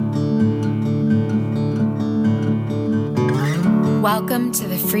Welcome to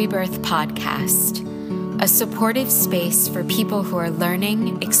the Free Birth Podcast, a supportive space for people who are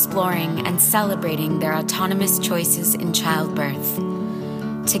learning, exploring, and celebrating their autonomous choices in childbirth.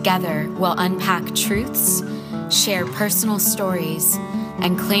 Together, we'll unpack truths, share personal stories,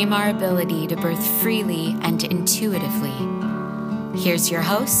 and claim our ability to birth freely and intuitively. Here's your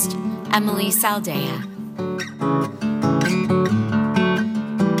host, Emily Saldea.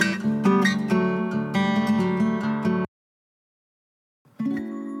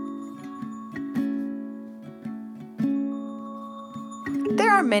 There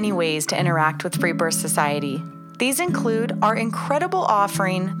are many ways to interact with Free Birth Society. These include our incredible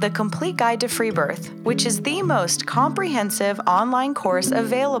offering, The Complete Guide to Free Birth, which is the most comprehensive online course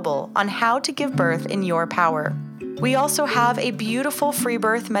available on how to give birth in your power. We also have a beautiful free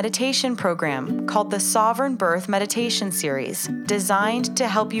birth meditation program called the Sovereign Birth Meditation Series, designed to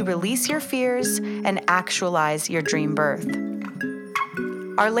help you release your fears and actualize your dream birth.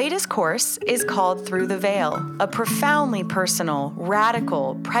 Our latest course is called Through the Veil, a profoundly personal,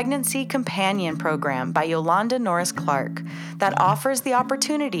 radical pregnancy companion program by Yolanda Norris Clark that offers the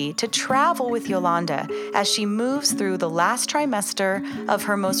opportunity to travel with Yolanda as she moves through the last trimester of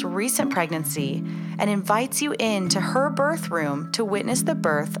her most recent pregnancy and invites you into her birth room to witness the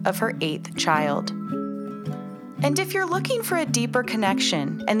birth of her 8th child. And if you're looking for a deeper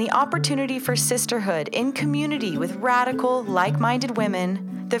connection and the opportunity for sisterhood in community with radical, like-minded women,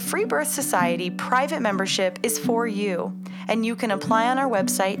 the Free Birth Society private membership is for you, and you can apply on our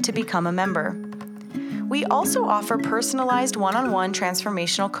website to become a member. We also offer personalized one-on-one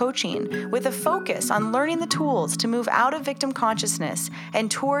transformational coaching with a focus on learning the tools to move out of victim consciousness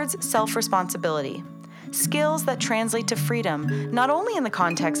and towards self-responsibility. Skills that translate to freedom, not only in the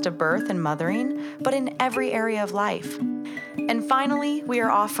context of birth and mothering, but in every area of life. And finally, we are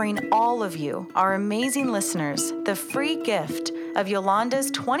offering all of you, our amazing listeners, the free gift of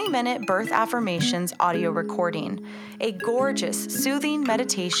Yolanda's 20-minute birth affirmations audio recording, a gorgeous, soothing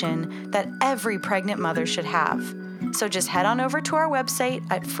meditation that every pregnant mother should have. So just head on over to our website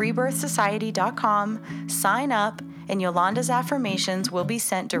at freebirthsociety.com, sign up, and Yolanda's affirmations will be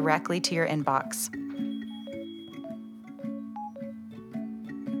sent directly to your inbox.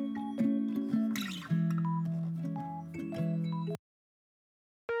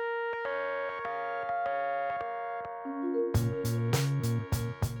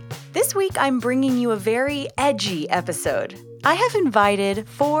 This week, I'm bringing you a very edgy episode. I have invited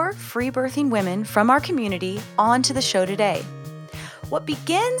 4 free birthing women from our community onto the show today. What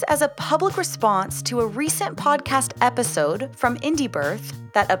begins as a public response to a recent podcast episode from Indie Birth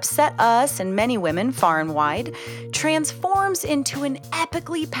that upset us and many women far and wide transforms into an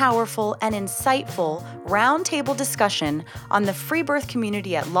epically powerful and insightful roundtable discussion on the free birth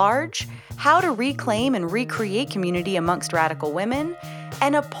community at large, how to reclaim and recreate community amongst radical women,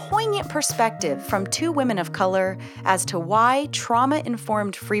 and a poignant perspective from 2 women of color as to why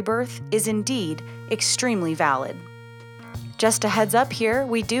trauma-informed free birth is indeed extremely valid. Just a heads up here,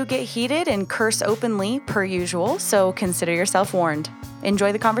 we do get heated and curse openly per usual, so consider yourself warned.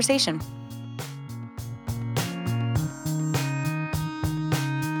 Enjoy the conversation.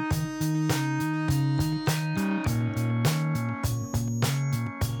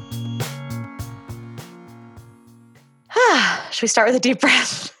 Should we start with a deep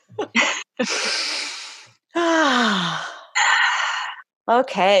breath?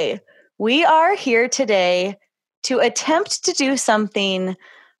 Okay, we are here today to attempt to do something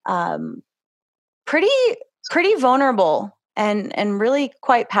pretty vulnerable and really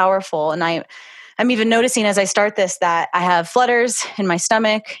quite powerful. And I'm even noticing as I start this that I have flutters in my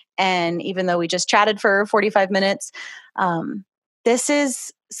stomach. And even though we just chatted for 45 minutes, this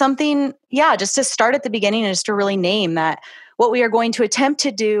is something, just to start at the beginning and just to really name that what we are going to attempt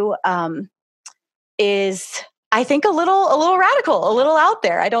to do is, I think, a little radical, a little out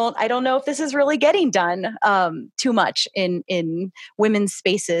there. I don't know if this is really getting done too much in women's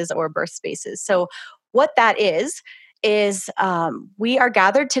spaces or birth spaces. So what that is we are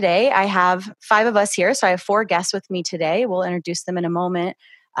gathered today. I have 5 of us here, so I have 4 guests with me today. We'll introduce them in a moment.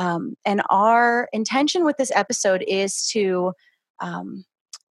 And our intention with this episode is to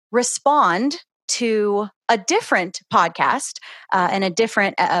respond to a different podcast and a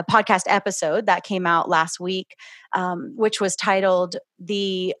different podcast episode that came out last week, which was titled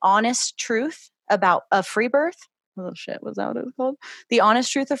The Honest Truth About a Free Birth. Oh shit, was that what it was called? The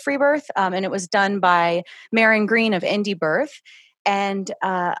Honest Truth of Free Birth. And it was done by Maren Green of Indie Birth. And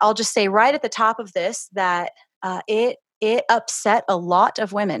I'll just say right at the top of this that it upset a lot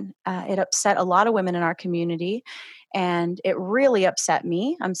of women. It upset a lot of women in our community. And it really upset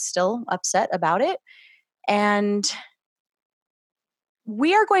me. I'm still upset about it. And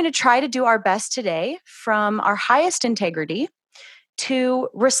we are going to try to do our best today from our highest integrity to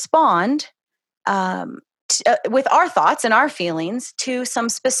respond with our thoughts and our feelings to some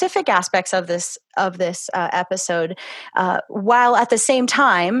specific aspects of this episode, while at the same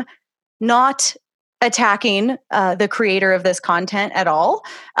time not attacking the creator of this content at all.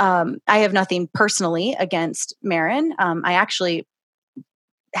 I have nothing personally against Maren. I actually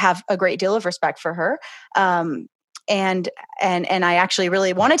have a great deal of respect for her. And I actually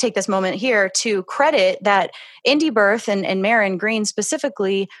really want to take this moment here to credit that Indie Birth and Maren Green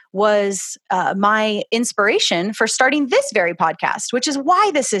specifically was my inspiration for starting this very podcast, which is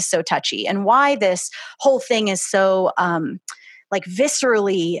why this is so touchy and why this whole thing is so like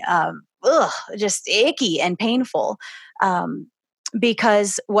viscerally just icky and painful.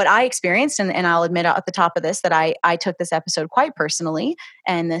 Because what I experienced, and I'll admit at the top of this that I took this episode quite personally,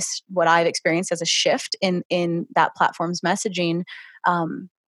 and this what I've experienced as a shift in that platform's messaging,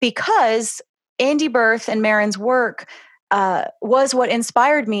 because Indie Birth and Maren's work was what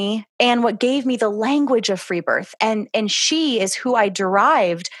inspired me and what gave me the language of free birth, and she is who I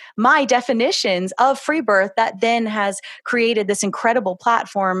derived my definitions of free birth that then has created this incredible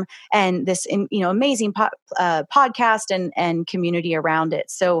platform and this amazing podcast and community around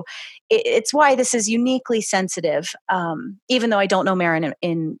it. So it's why this is uniquely sensitive, even though I don't know Maren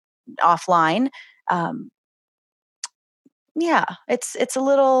in offline. It's a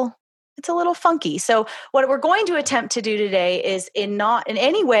little funky. So what we're going to attempt to do today is not in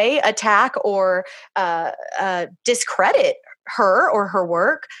any way attack or discredit her or her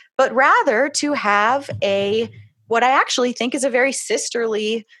work, but rather to have what I actually think is a very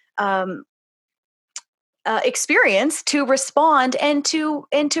sisterly experience to respond and to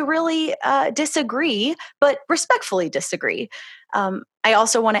really disagree, but respectfully disagree. I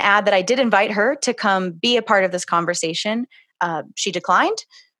also want to add that I did invite her to come be a part of this conversation. She declined,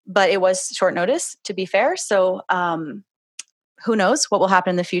 but it was short notice, to be fair. So who knows what will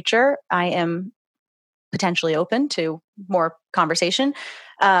happen in the future? I am potentially open to more conversation.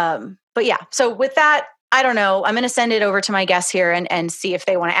 But yeah, so with that, I don't know. I'm going to send it over to my guests here and see if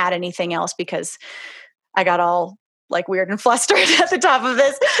they want to add anything else, because I got all like weird and flustered at the top of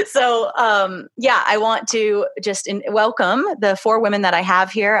this. So I want to just welcome the four women that I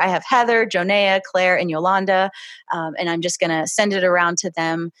have here. I have Heather, Jonea, Claire, and Yolanda. And I'm just going to send it around to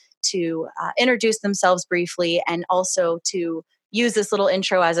them to introduce themselves briefly, and also to use this little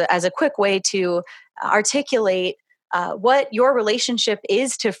intro as a quick way to articulate what your relationship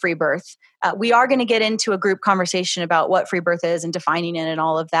is to free birth. We are going to get into a group conversation about what free birth is and defining it and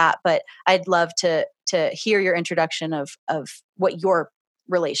all of that, but I'd love to hear your introduction of what your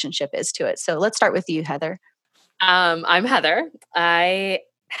relationship is to it. So let's start with you, Heather. I'm Heather. I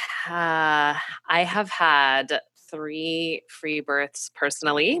have had 3 free births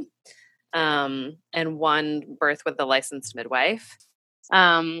personally, and 1 birth with a licensed midwife,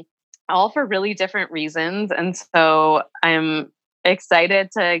 all for really different reasons. And so I'm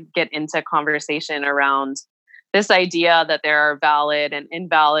excited to get into conversation around this idea that there are valid and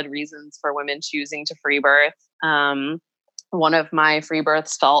invalid reasons for women choosing to free birth. One of my free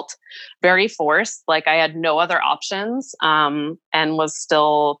births felt very forced, like I had no other options, and was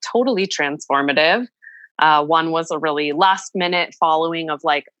still totally transformative. One was a really last minute following of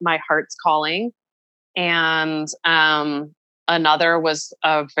like my heart's calling. And another was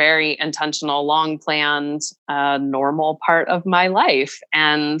a very intentional, long planned, normal part of my life.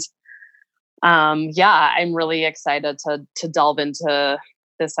 And I'm really excited to delve into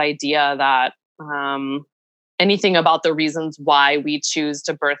this idea that anything about the reasons why we choose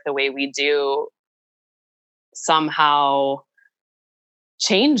to birth the way we do somehow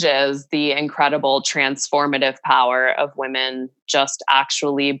changes the incredible transformative power of women just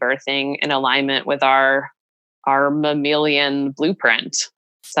actually birthing in alignment with our mammalian blueprint.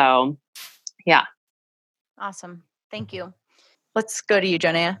 So, yeah. Awesome. Thank you. Let's go to you,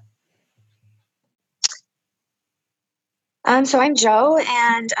 Jonea. So I'm Jo,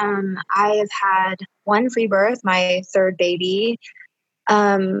 and I have had 1 free birth, my 3rd baby.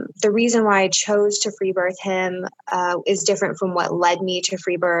 The reason why I chose to free birth him is different from what led me to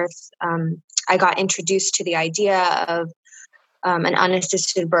free birth. I got introduced to the idea of an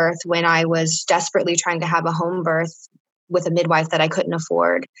unassisted birth when I was desperately trying to have a home birth with a midwife that I couldn't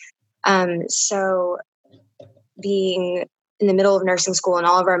afford. So being in the middle of nursing school and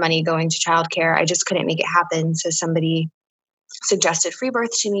all of our money going to childcare, I just couldn't make it happen. So somebody suggested free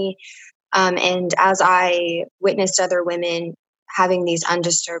birth to me. And as I witnessed other women having these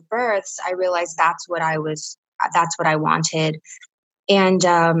undisturbed births, I realized that's what I wanted. And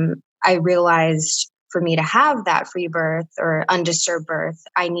I realized for me to have that free birth or undisturbed birth,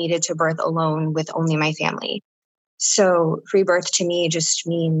 I needed to birth alone with only my family. So free birth to me just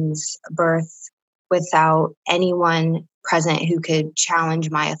means birth without anyone present who could challenge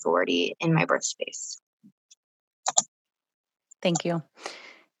my authority in my birth space. Thank you.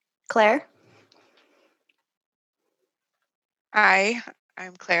 Claire? Hi,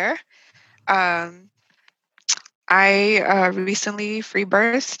 I'm Claire. I recently free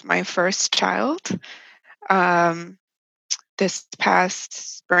birthed my first child this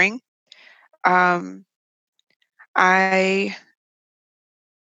past spring. I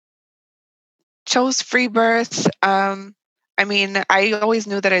chose free birth. I always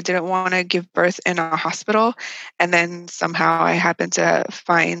knew that I didn't want to give birth in a hospital, and then somehow I happened to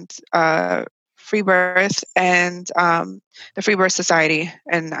find free birth and the Free Birth Society,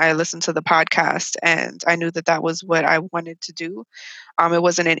 and I listened to the podcast, and I knew that that was what I wanted to do. It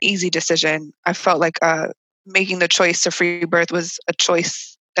wasn't an easy decision. I felt like making the choice to free birth was a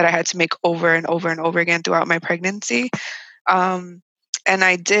choice that I had to make over and over and over again throughout my pregnancy. And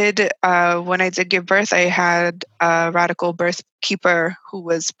I did, when I did give birth, I had a radical birth keeper who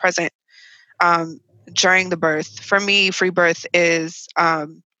was present during the birth. For me, free birth is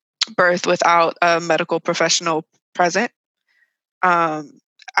birth without a medical professional present.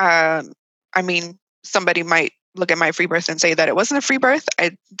 Somebody might look at my free birth and say that it wasn't a free birth.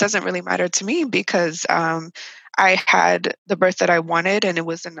 It doesn't really matter to me because I had the birth that I wanted and it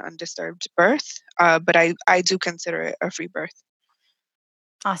was an undisturbed birth. But I do consider it a free birth.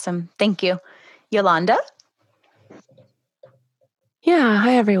 Awesome. Thank you. Yolanda? Yeah.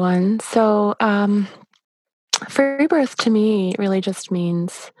 Hi, everyone. So free birth to me really just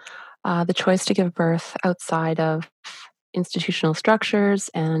means the choice to give birth outside of institutional structures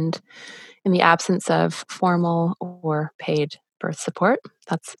and in the absence of formal or paid birth support.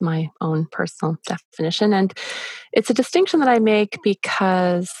 That's my own personal definition. And it's a distinction that I make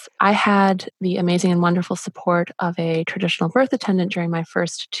because I had the amazing and wonderful support of a traditional birth attendant during my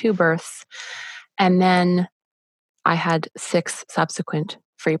first 2 births. And then I had 6 subsequent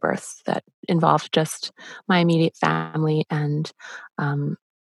free births that involved just my immediate family and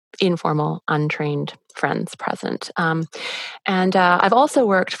informal, untrained friends present. And I've also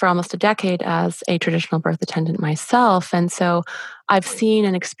worked for almost a decade as a traditional birth attendant myself. And so I've seen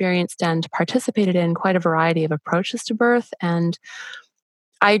and experienced and participated in quite a variety of approaches to birth. And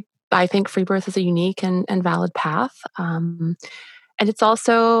I think free birth is a unique and valid path. And it's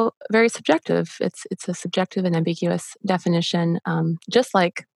also very subjective. It's a subjective and ambiguous definition, just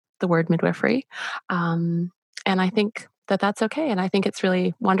like the word midwifery. And I think that that's okay. And I think it's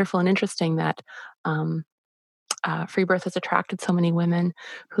really wonderful and interesting that free birth has attracted so many women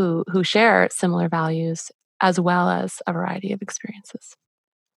who share similar values as well as a variety of experiences.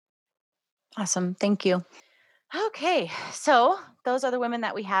 Awesome. Thank you. Okay, so those are the women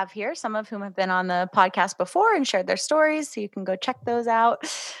that we have here, some of whom have been on the podcast before and shared their stories, so you can go check those out.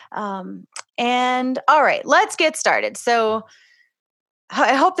 And all right, let's get started. So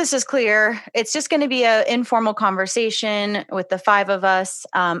I hope this is clear. It's just going to be an informal conversation with the 5 of us.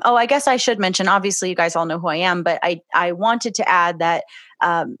 I guess I should mention, obviously you guys all know who I am, but I wanted to add that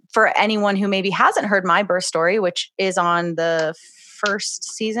for anyone who maybe hasn't heard my birth story, which is on the first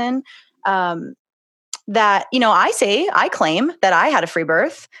season, that, I claim that I had a free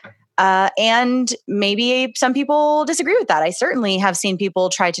birth. And maybe some people disagree with that. I certainly have seen people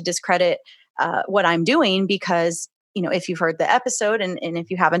try to discredit what I'm doing because, if you've heard the episode and if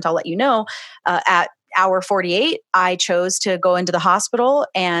you haven't, I'll let you know, at hour 48, I chose to go into the hospital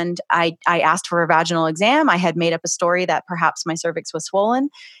and I asked for a vaginal exam. I had made up a story that perhaps my cervix was swollen,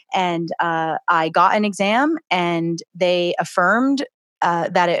 and I got an exam and they affirmed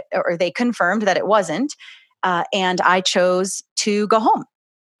they confirmed that it wasn't. And I chose to go home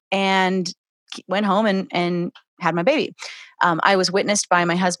and went home and had my baby. I was witnessed by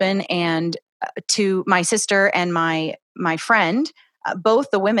my husband and to my sister and my friend. Both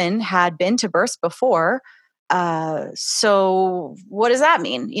the women had been to births before. So what does that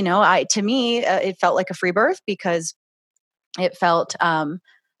mean? To me, it felt like a free birth because it felt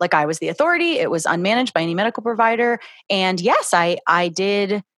like I was the authority. It was unmanaged by any medical provider. And yes, I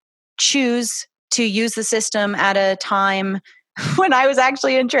did choose to use the system at a time when I was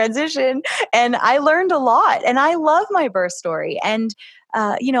actually in transition, and I learned a lot, and I love my birth story. And,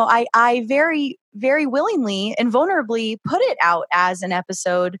 I very, very willingly and vulnerably put it out as an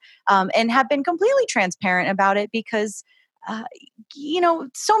episode, and have been completely transparent about it because,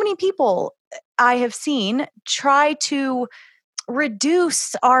 so many people I have seen try to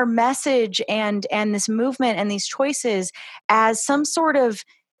reduce our message and this movement and these choices as some sort of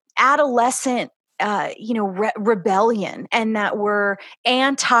adolescent rebellion, and that we're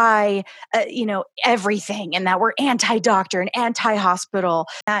anti, everything, and that we're anti-doctor and anti-hospital.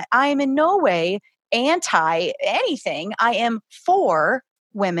 I am in no way anti anything. I am for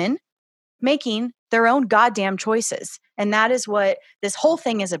women making their own goddamn choices. And that is what this whole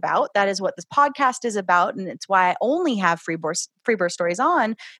thing is about. That is what this podcast is about. And it's why I only have free birth stories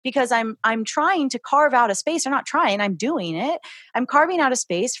on, because I'm trying to carve out a space, or not trying, I'm doing it. I'm carving out a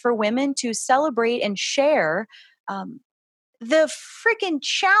space for women to celebrate and share the freaking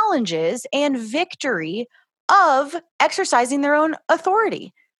challenges and victory of exercising their own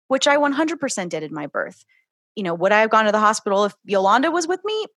authority, which I 100% did in my birth. Would I have gone to the hospital if Yolanda was with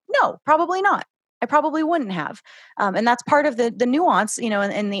me? No, probably not. I probably wouldn't have. And that's part of the nuance,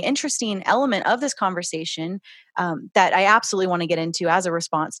 and the interesting element of this conversation that I absolutely want to get into as a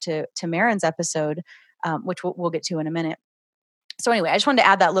response to Marin's episode, which we'll get to in a minute. So anyway, I just wanted to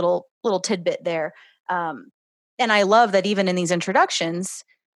add that little tidbit there. And I love that even in these introductions,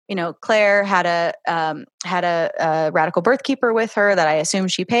 Claire had a radical birth keeper with her that I assume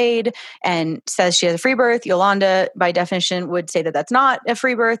she paid, and says she has a free birth. Yolanda, by definition, would say that that's not a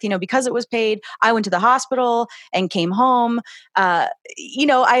free birth, because it was paid. I went to the hospital and came home. I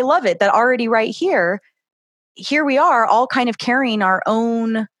love it that already right here we are all kind of carrying our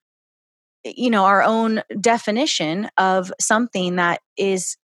own definition of something that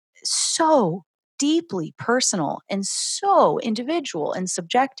is so deeply personal and so individual and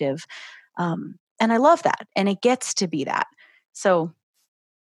subjective. And I love that. And it gets to be that. So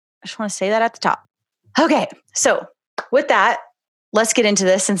I just want to say that at the top. Okay. So with that, let's get into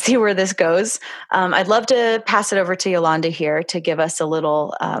this and see where this goes. I'd love to pass it over to Yolanda here to give us a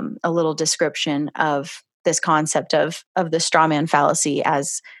little description of this concept of the straw man fallacy,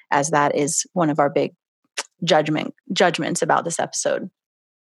 as that is one of our big judgments about this episode.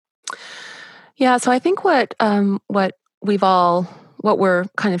 Yeah, so I think what we're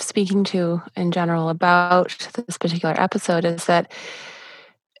kind of speaking to in general about this particular episode is that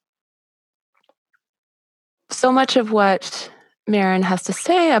so much of what Marin has to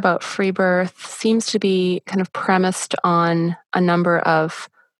say about free birth seems to be kind of premised on a number of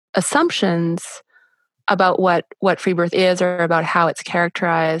assumptions about what free birth is, or about how it's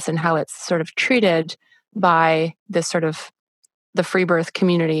characterized and how it's sort of treated by this sort of the free birth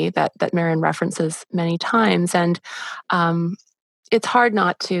community that Marin references many times. And it's hard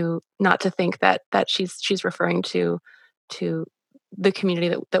not to think that she's referring to the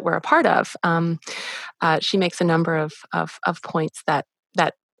community that we're a part of. She makes a number of points that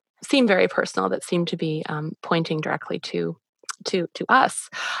seem very personal, that seem to be pointing directly to us.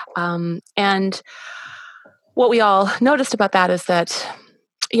 And what we all noticed about that is that,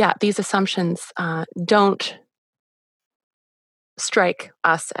 these assumptions don't strike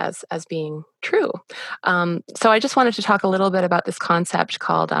us as being true. So I just wanted to talk a little bit about this concept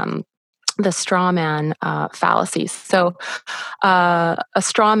called the straw man fallacy. So a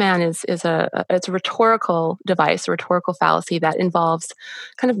straw man it's a rhetorical device, a rhetorical fallacy that involves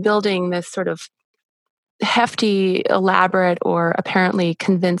kind of building this sort of hefty, elaborate, or apparently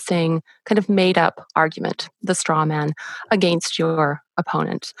convincing kind of made-up argument, the straw man, against your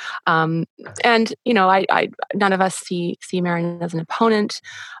opponent. And I none of us see Marin as an opponent,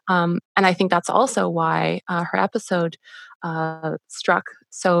 and I think that's also why her episode struck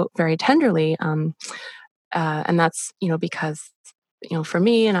so very tenderly, and that's because for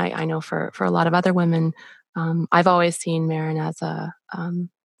me, and I know for a lot of other women, I've always seen Marin as a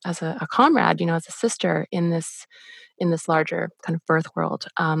comrade, as a sister in this larger kind of birth world.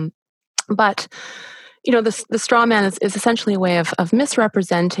 But the straw man is essentially a way of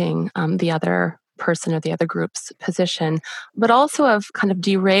misrepresenting the other person or the other group's position, but also of kind of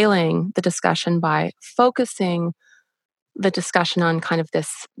derailing the discussion by focusing the discussion on kind of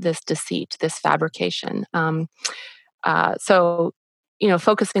this deceit, this fabrication. So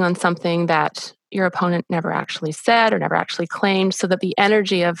focusing on something that your opponent never actually said or never actually claimed, so that the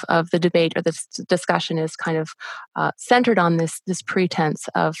energy of the debate or this discussion is kind of centered on this pretense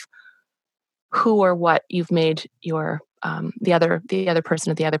of who or what you've made your the other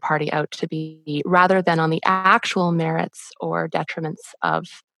person or the other party out to be, rather than on the actual merits or detriments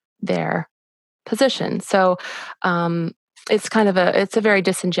of their position. So it's kind of it's a very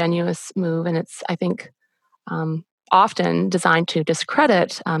disingenuous move, and it's, I think, often designed to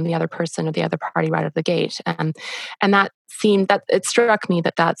discredit the other person or the other party right out of the gate. And that it struck me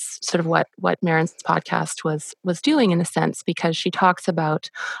that that's sort of what Marin's podcast was doing, in a sense, because she talks about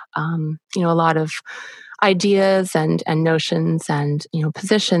a lot of ideas and notions and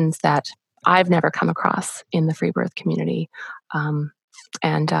positions that I've never come across in the free birth community.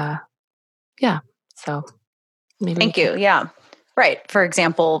 So maybe. Thank you. Yeah. Right. For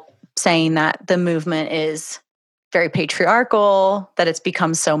example, saying that the movement is very patriarchal, that it's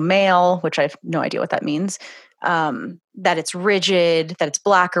become so male, which I have no idea what that means, that it's rigid, that it's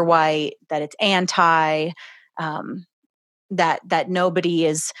black or white, that it's anti, that nobody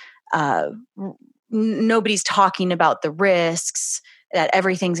is nobody's talking about the risks, that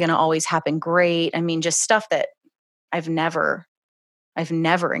everything's going to always happen great. I mean, just stuff that I've never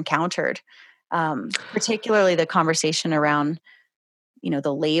encountered. Particularly the conversation around,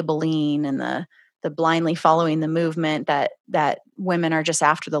 the labeling and the blindly following the movement, that women are just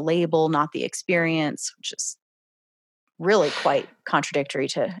after the label, not the experience, which is really quite contradictory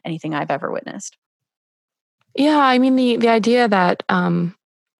to anything I've ever witnessed. Yeah, I mean, the idea that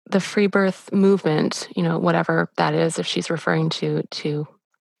the free birth movement, whatever that is, if she's referring to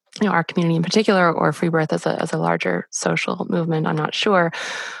our community in particular, or free birth as a larger social movement, I'm not sure.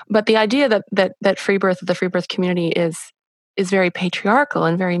 But the idea that the free birth community is very patriarchal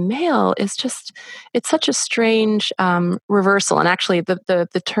and very male is just, it's such a strange reversal. And actually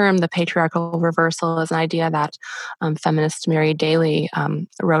the term, the patriarchal reversal, is an idea that feminist Mary Daly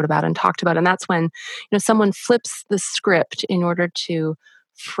wrote about and talked about. And that's when, someone flips the script in order to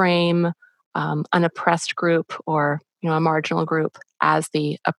frame an oppressed group or, a marginal group as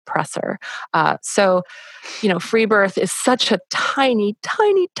the oppressor. So, free birth is such a tiny,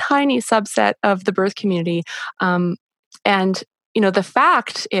 tiny, tiny subset of the birth community. And, the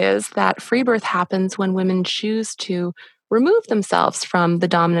fact is that free birth happens when women choose to remove themselves from the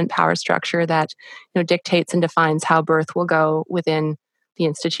dominant power structure that, dictates and defines how birth will go within the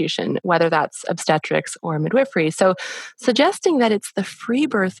institution, whether that's obstetrics or midwifery. So suggesting that it's the free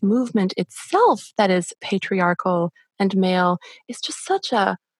birth movement itself that is patriarchal and male is just such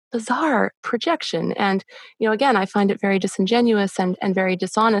a bizarre projection. And, again, I find it very disingenuous and very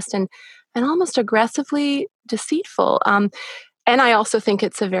dishonest and almost aggressively deceitful. And I also think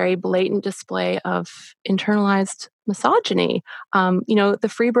it's a very blatant display of internalized misogyny.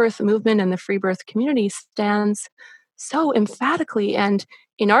 The free birth movement and the free birth community stands so emphatically and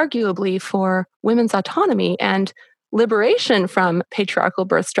inarguably for women's autonomy and liberation from patriarchal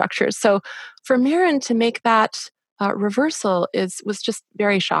birth structures. So for Mirren to make that reversal was just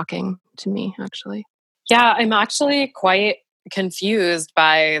very shocking to me, actually. Yeah, I'm actually quite confused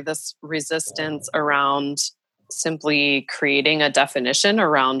by this resistance around simply creating a definition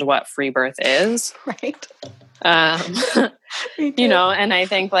around what free birth is. Right. And I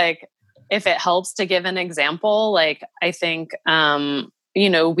think, like, if it helps to give an example, like, I think,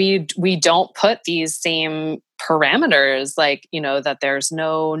 we don't put these same parameters, like, that there's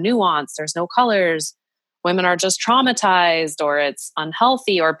no nuance, there's no colors, women are just traumatized, or it's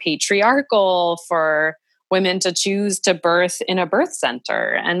unhealthy or patriarchal for women to choose to birth in a birth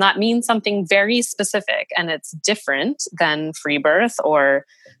center. And that means something very specific, and it's different than free birth or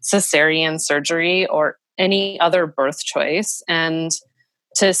cesarean surgery or any other birth choice. And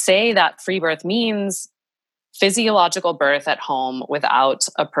to say that free birth means physiological birth at home without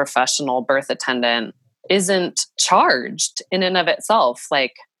a professional birth attendant isn't charged in and of itself.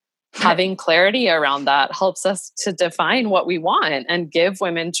 Like, having clarity around that helps us to define what we want and give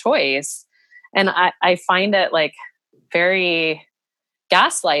women choice. And I find it, like, very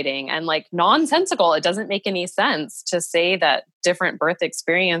gaslighting and, like, nonsensical. It doesn't make any sense to say that different birth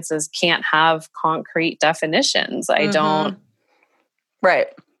experiences can't have concrete definitions. I don't. Right.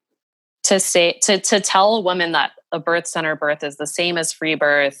 To say, to tell a woman that a birth center birth is the same as free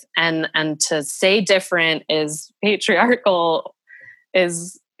birth and to say different is patriarchal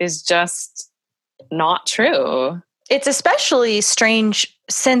is just not true. It's especially strange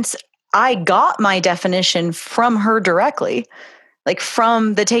since I got my definition from her directly, like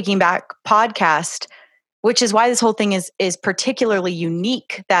from the Taking Back podcast, which is why this whole thing is particularly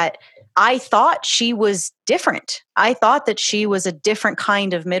unique, that I thought she was different. I thought that she was a different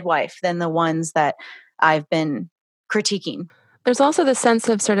kind of midwife than the ones that I've been critiquing. There's also the sense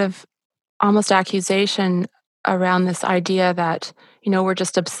of sort of almost accusation around this idea that, we're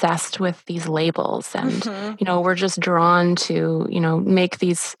just obsessed with these labels and, we're just drawn to, make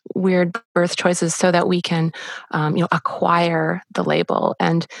these weird birth choices so that we can, acquire the label.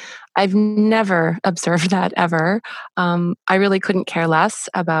 And I've never observed that ever. I really couldn't care less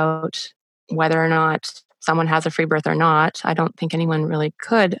about whether or not someone has a free birth or not. I don't think anyone really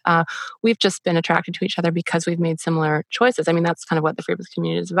could. We've just been attracted to each other because we've made similar choices. I mean, that's kind of what the free birth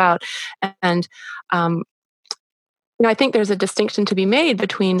community is about. And I think there's a distinction to be made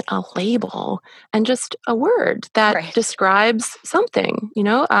between a label and just a word that describes something,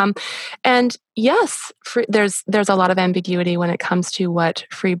 and yes, there's a lot of ambiguity when it comes to what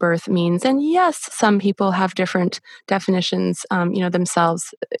free birth means. And yes, some people have different definitions,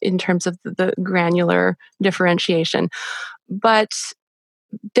 themselves in terms of the granular differentiation. But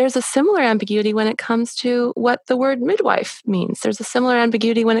there's a similar ambiguity when it comes to what the word midwife means. There's a similar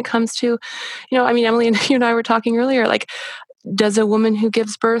ambiguity when it comes to, Emily and you and I were talking earlier, like, does a woman who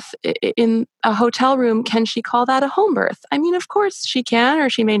gives birth in a hotel room, can she call that a home birth? I mean, of course she can, or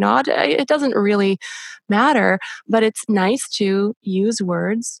she may not. It doesn't really matter, but it's nice to use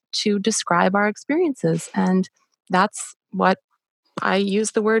words to describe our experiences. And that's what I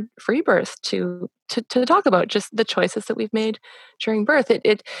use the word free birth to talk about, just the choices that we've made during birth.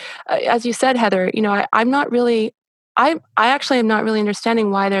 As you said, Heather, I'm not really, I actually am not really understanding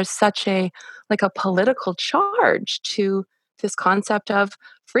why there's such a political charge to this concept of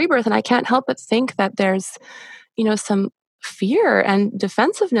free birth. And I can't help but think that there's, some fear and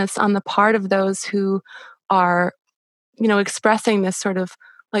defensiveness on the part of those who are, expressing this sort of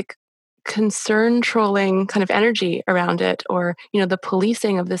like concern trolling kind of energy around it, or the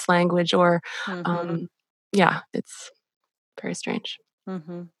policing of this language, or it's very strange.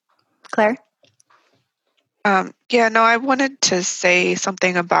 Claire? I wanted to say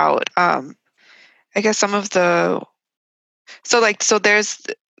something about I guess some of the so there's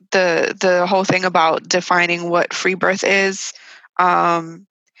the whole thing about defining what free birth is, and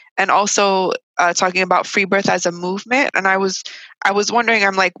also talking about free birth as a movement. And I was wondering,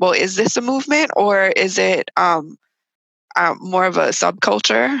 I'm like, well, is this a movement, or is it more of a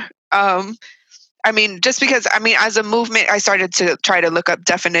subculture? Just because, as a movement, I started to try to look up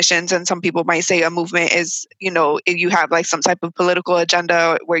definitions, and some people might say a movement is, you have like some type of political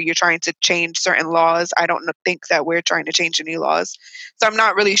agenda where you're trying to change certain laws. I don't think that we're trying to change any laws. So I'm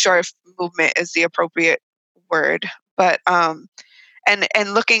not really sure if movement is the appropriate word, but, and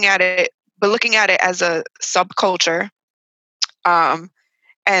looking at it as a subculture, and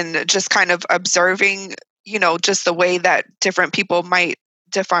just kind of observing, just the way that different people might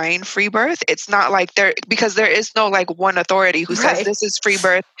define free birth. It's not like because there is no like one authority who says this is free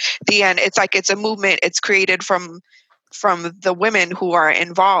birth, the end. It's like, it's a movement. It's created from the women who are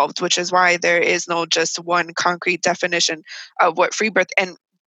involved, which is why there is no just one concrete definition of what free birth. And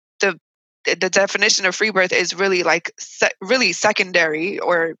the definition of free birth is really like really secondary,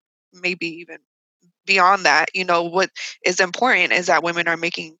 or maybe even beyond that. What is important is that women are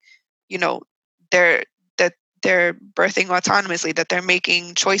making, they're birthing autonomously, that they're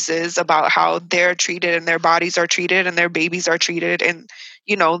making choices about how they're treated and their bodies are treated and their babies are treated, and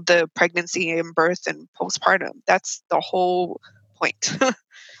the pregnancy and birth and postpartum. That's the whole point.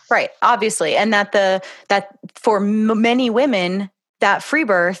 Right, obviously. And that for many women, that free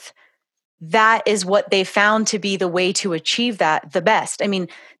birth, that is what they found to be the way to achieve that the best. I mean,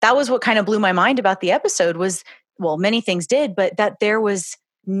 that was what kind of blew my mind about the episode was, well, many things did, but that there was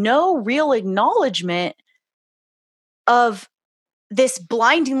no real acknowledgement of this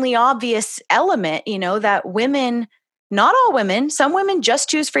blindingly obvious element, that women, not all women, some women just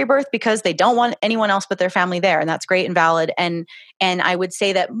choose free birth because they don't want anyone else but their family there. And that's great and valid. And I would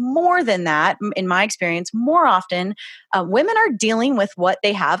say that more than that, in my experience, more often, women are dealing with what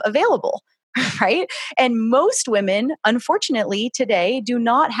they have available, right? And most women, unfortunately, today do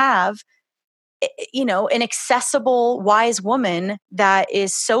not have an accessible, wise woman that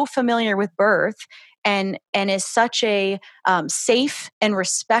is so familiar with birth and is such a safe and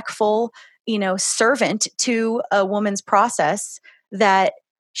respectful, servant to a woman's process that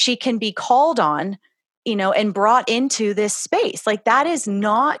she can be called on, and brought into this space. Like, that is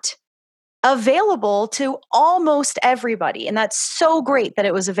not available to almost everybody. And that's so great that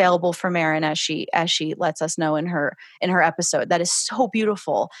it was available for Marin, as she lets us know in her episode. That is so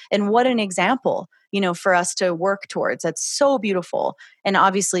beautiful. And what an example, for us to work towards. That's so beautiful. And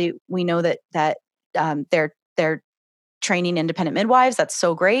obviously we know that they're training independent midwives. That's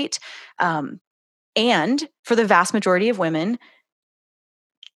so great. And for the vast majority of women,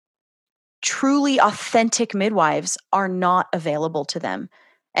 truly authentic midwives are not available to them.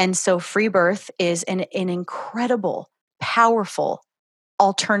 And so free birth is an incredible, powerful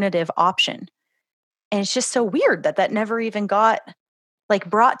alternative option. And it's just so weird that never even got like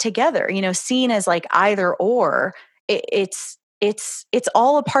brought together, seen as like either or. It's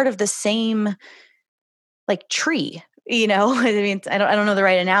all a part of the same like tree, I mean, I don't know the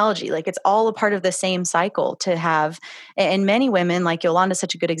right analogy. Like, it's all a part of the same cycle to have. And many women, like Yolanda's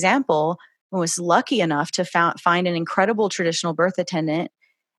such a good example, was lucky enough to find an incredible traditional birth attendant,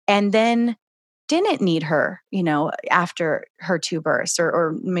 and then didn't need her, after her 2 births,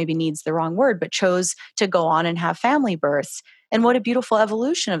 or maybe needs the wrong word, but chose to go on and have family births. And what a beautiful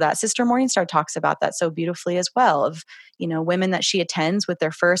evolution of that. Sister Morningstar talks about that so beautifully as well, of, women that she attends with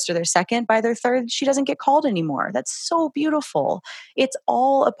their first or their second, by their third, she doesn't get called anymore. That's so beautiful. It's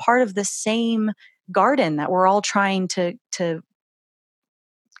all a part of the same garden that we're all trying to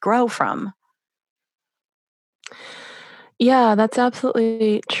grow from. Yeah, that's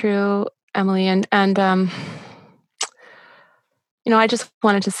absolutely true, Emily. And I just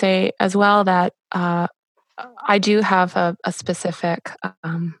wanted to say as well that I do have a specific,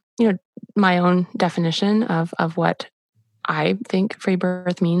 my own definition of what I think free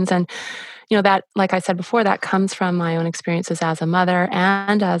birth means. And, that, like I said before, that comes from my own experiences as a mother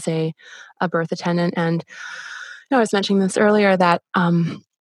and as a birth attendant. And, I was mentioning this earlier that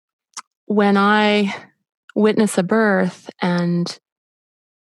when I witness a birth and,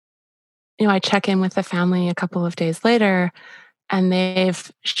 I check in with the family a couple of days later, and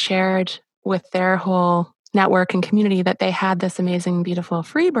they've shared with their whole network and community that they had this amazing, beautiful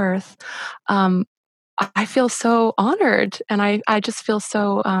free birth, I feel so honored. And I just feel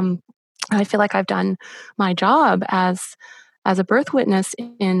so, I feel like I've done my job as a birth witness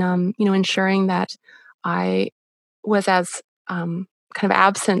in, ensuring that I was as kind of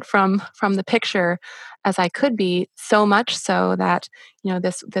absent from the picture as I could be, so much so that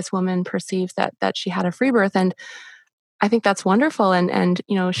this woman perceived that she had a free birth. And I think that's wonderful. And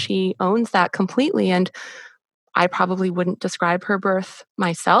she owns that completely. And I probably wouldn't describe her birth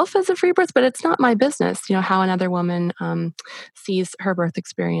myself as a free birth, but it's not my business, how another woman sees her birth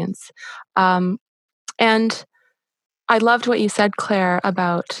experience. And I loved what you said, Claire,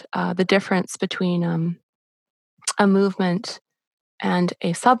 about the difference between a movement and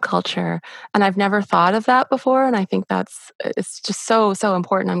a subculture. And I've never thought of that before. And I think it's just so, so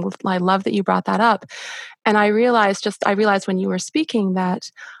important. I love that you brought that up. And I realized when you were speaking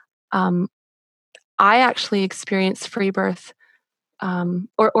that I actually experienced free birth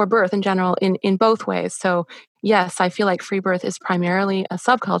or birth in general in both ways. So yes, I feel like free birth is primarily a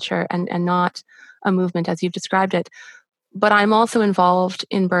subculture and not a movement as you've described it. But I'm also involved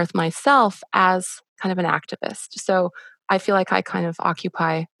in birth myself as kind of an activist. So I feel like I kind of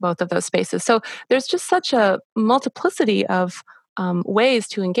occupy both of those spaces. So there's just such a multiplicity of ways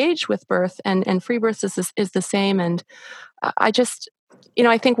to engage with birth, and free birth is the same. And I just,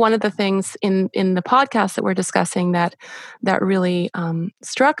 I think one of the things in the podcast that we're discussing that really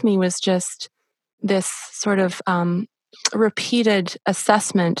struck me was just this sort of repeated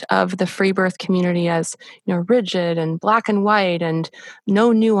assessment of the free birth community as rigid and black and white and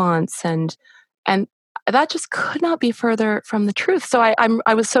no nuance, and that just could not be further from the truth. So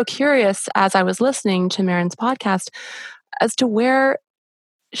I was so curious as I was listening to Marin's podcast as to where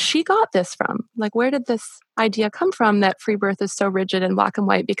she got this from. Like, where did this idea come from that free birth is so rigid and black and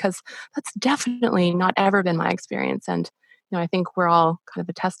white? Because that's definitely not ever been my experience. And, I think we're all kind of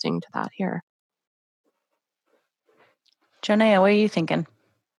attesting to that here. Jonea, what are you thinking?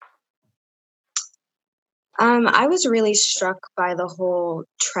 I was really struck by the whole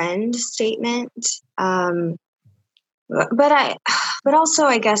trend statement. But also,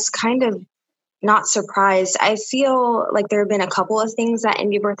 I guess, kind of not surprised. I feel like there have been a couple of things that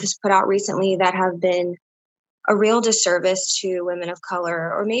Indie Birth has put out recently that have been a real disservice to women of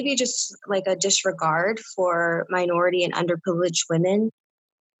color, or maybe just like a disregard for minority and underprivileged women.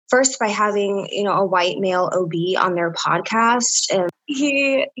 First, by having, a white male OB on their podcast, and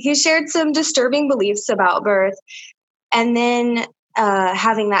he shared some disturbing beliefs about birth, and then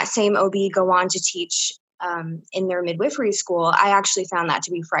having that same OB go on to teach in their midwifery school. I actually found that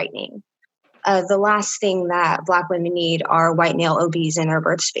to be frightening. The last thing that Black women need are white male OBs in their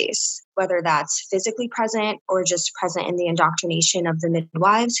birth space, whether that's physically present or just present in the indoctrination of the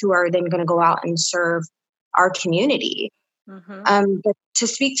midwives who are then going to go out and serve our community. Mm-hmm. But to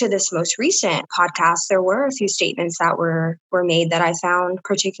speak to this most recent podcast, there were a few statements that were made that I found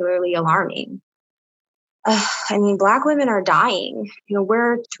particularly alarming. Black women are dying.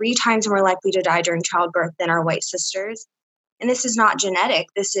 We're 3 times more likely to die during childbirth than our white sisters. And this is not genetic.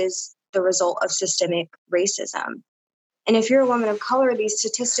 This is the result of systemic racism. And if you're a woman of color, these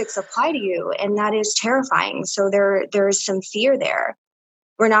statistics apply to you, and that is terrifying. So there is some fear there.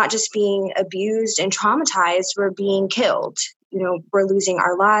 We're not just being abused and traumatized, we're being killed. We're losing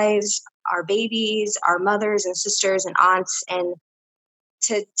our lives, our babies, our mothers and sisters and aunts. And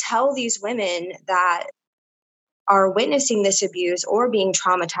to tell these women that are witnessing this abuse or being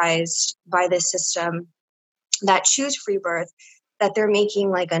traumatized by this system that choose free birth, that they're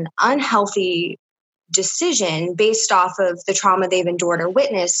making like an unhealthy decision based off of the trauma they've endured or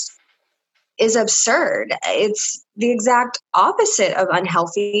witnessed, is absurd. It's the exact opposite of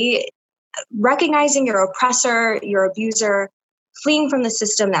unhealthy. Recognizing your oppressor, your abuser, fleeing from the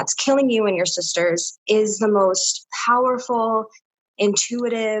system that's killing you and your sisters is the most powerful,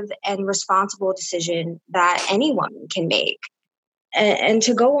 intuitive, and responsible decision that anyone can make. And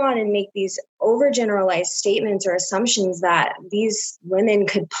to go on and make these overgeneralized statements or assumptions that these women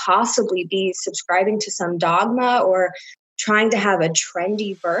could possibly be subscribing to some dogma or trying to have a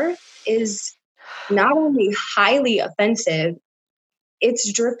trendy birth is not only highly offensive,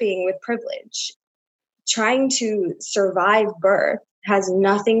 it's dripping with privilege. Trying to survive birth has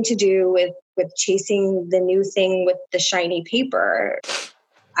nothing to do with chasing the new thing with the shiny paper.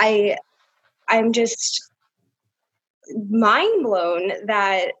 I'm just mind blown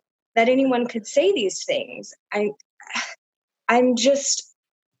that anyone could say these things. I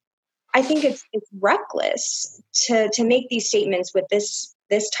think it's reckless to make these statements with this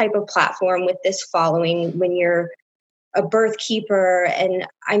type of platform, with this following, when you're a birth keeper. And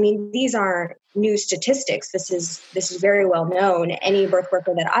I mean, these aren't new statistics. This is very well known. Any birth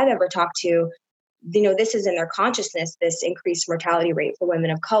worker that I've ever talked to, this is in their consciousness, this increased mortality rate for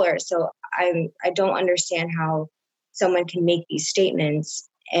women of color. So I don't understand how someone can make these statements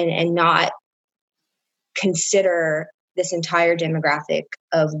and not consider this entire demographic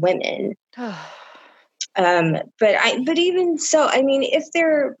of women. But even so, I mean, if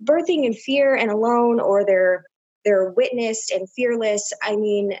they're birthing in fear and alone, or they're witnessed and fearless, I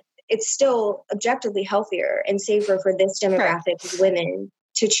mean, it's still objectively healthier and safer for this demographic of women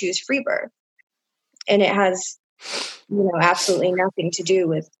to choose free birth. And it has, absolutely nothing to do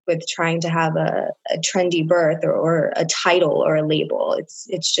with trying to have a trendy birth or a title or a label.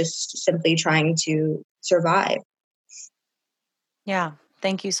 It's just simply trying to survive. Yeah.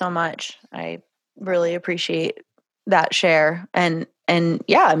 Thank you so much. I really appreciate that share. And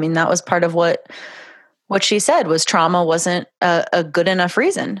yeah, I mean, that was part of what she said was trauma wasn't a good enough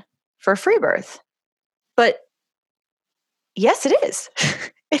reason for free birth. But yes, it is.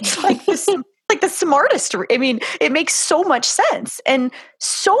 It's like the smartest. I mean, it makes so much sense. And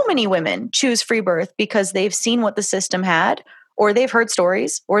so many women choose free birth because they've seen what the system had, or they've heard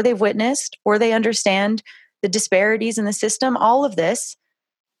stories, or they've witnessed, or they understand the disparities in the system, all of this.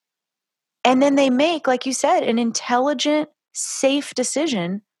 And then they make, like you said, an intelligent, safe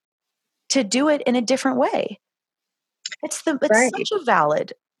decision to do it in a different way. It's Right. Such a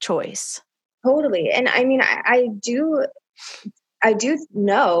valid choice. Totally. And I mean, I do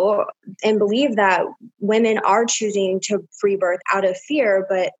know and believe that women are choosing to free birth out of fear,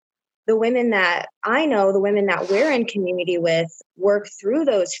 but the women that I know, the women that we're in community with, work through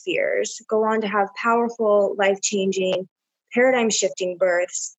those fears, go on to have powerful, life-changing, paradigm-shifting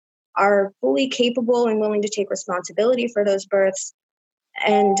births, are fully capable and willing to take responsibility for those births.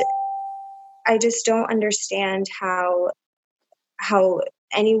 And I just don't understand how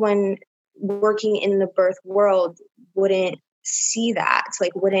anyone working in the birth world wouldn't see that,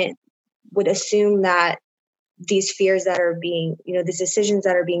 would assume that these fears that are being, these decisions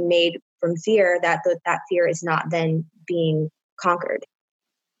that are being made from fear, that fear is not then being conquered.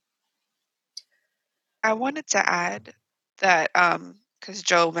 I wanted to add that because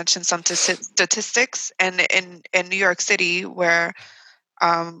Joe mentioned some statistics, and in New York City, where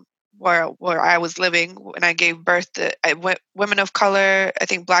I was living when I gave birth, women of color, I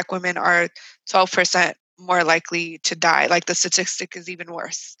think Black women are 12% more likely to die. Like, the statistic is even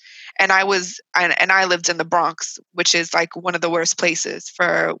worse. And I lived in the Bronx, which is like one of the worst places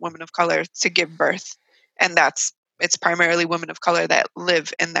for women of color to give birth. And it's primarily women of color that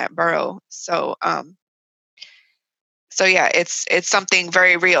live in that borough. So yeah, it's something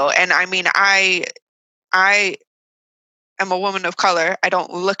very real. And I mean, I am a woman of color. I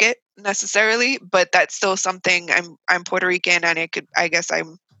don't look it necessarily, but that's still something. I'm Puerto Rican, and I guess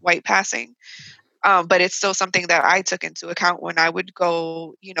I'm white passing. But it's still something that I took into account when I would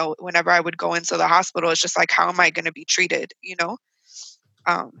go, whenever I would go into the hospital. It's just like, how am I going to be treated?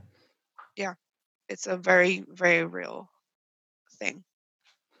 Yeah, it's a very, very real thing.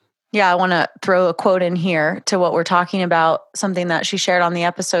 Yeah, I want to throw a quote in here to what we're talking about. Something that she shared on the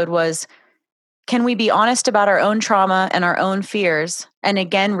episode was, can we be honest about our own trauma and our own fears, and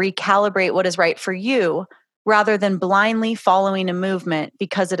again, recalibrate what is right for you, rather than blindly following a movement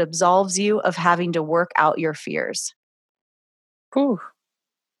because it absolves you of having to work out your fears? Whew.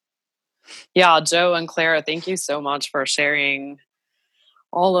 Yeah, Joe and Clara, thank you so much for sharing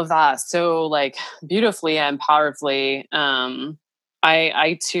all of that so beautifully and powerfully.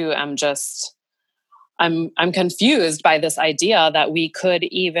 I too am just, I'm confused by this idea that we could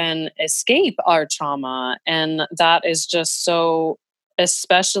even escape our trauma. And that is just so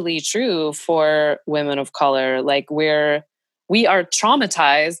especially true for women of color. Like we are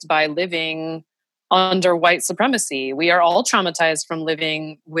traumatized by living under white supremacy. We are all traumatized from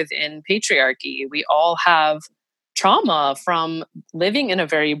living within patriarchy. We all have trauma from living in a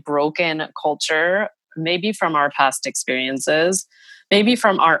very broken culture, maybe from our past experiences, maybe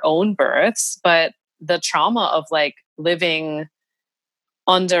from our own births, but the trauma of like living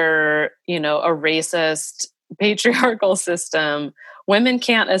under, a racist patriarchal system, women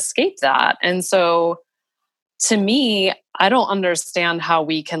can't escape that. And so to me, I don't understand how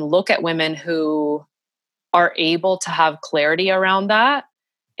we can look at women who are able to have clarity around that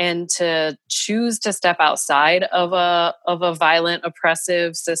and to choose to step outside of a violent,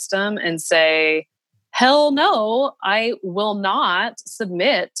 oppressive system and say, hell no, I will not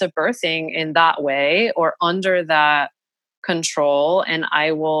submit to birthing in that way or under that control, and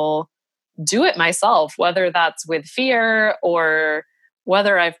I will do it myself, whether that's with fear or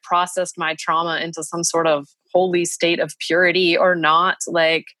whether I've processed my trauma into some sort of holy state of purity or not.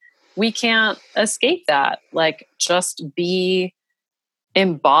 Like, we can't escape that. Like, just be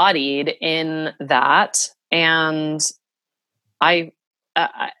embodied in that. And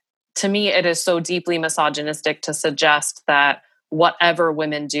to me, it is so deeply misogynistic to suggest that whatever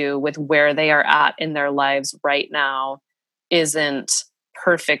women do with where they are at in their lives right now isn't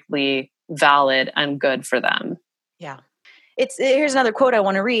perfectly valid and good for them. Yeah. Here's another quote I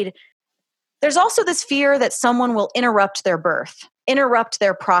want to read. There's also this fear that someone will interrupt their birth, interrupt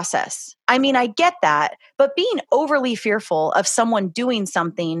their process. I mean, I get that, but being overly fearful of someone doing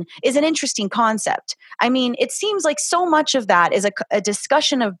something is an interesting concept. I mean, it seems like so much of that is a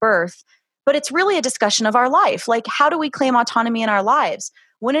discussion of birth, but it's really a discussion of our life. Like, how do we claim autonomy in our lives?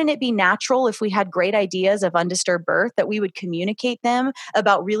 Wouldn't it be natural if we had great ideas of undisturbed birth that we would communicate them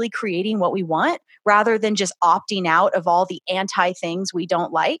about really creating what we want rather than just opting out of all the anti things we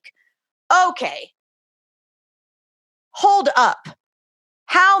don't like? Okay. Hold up.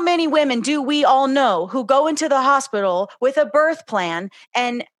 How many women do we all know who go into the hospital with a birth plan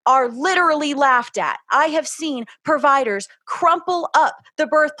and are literally laughed at? I have seen providers crumple up the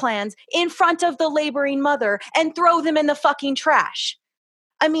birth plans in front of the laboring mother and throw them in the fucking trash.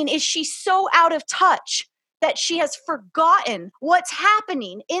 I mean, is she so out of touch that she has forgotten what's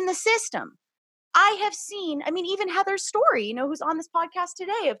happening in the system? I have seen, even Heather's story, who's on this podcast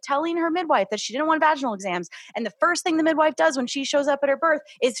today, of telling her midwife that she didn't want vaginal exams. And the first thing the midwife does when she shows up at her birth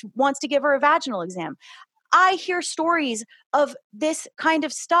is wants to give her a vaginal exam. I hear stories of this kind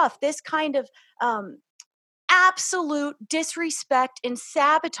of stuff, this kind of absolute disrespect and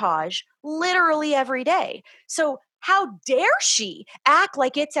sabotage literally every day. So how dare she act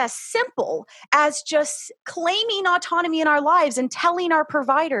like it's as simple as just claiming autonomy in our lives and telling our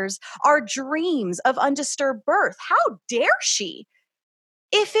providers our dreams of undisturbed birth? How dare she?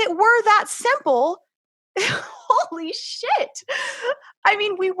 If it were that simple, holy shit.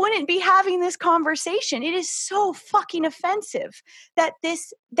 We wouldn't be having this conversation. It is so fucking offensive that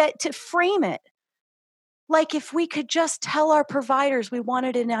to frame it like if we could just tell our providers we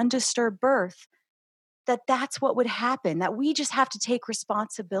wanted an undisturbed birth, that's what would happen, that we just have to take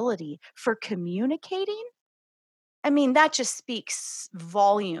responsibility for communicating. That just speaks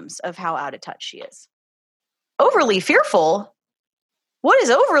volumes of how out of touch she is. Overly fearful? What is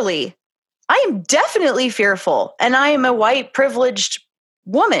overly? I am definitely fearful, and I am a white privileged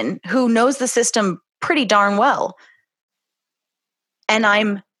woman who knows the system pretty darn well. And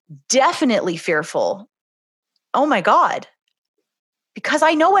I'm definitely fearful. Oh my God. Because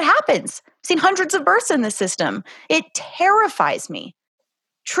I know what happens. I've seen hundreds of births in this system. It terrifies me.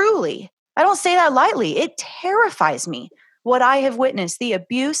 Truly. I don't say that lightly. It terrifies me what I have witnessed, the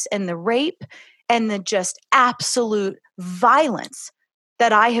abuse and the rape and the just absolute violence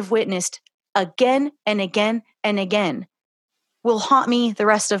that I have witnessed again and again and again will haunt me the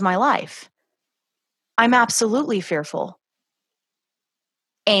rest of my life. I'm absolutely fearful.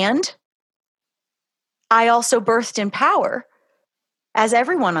 And I also birthed in power, as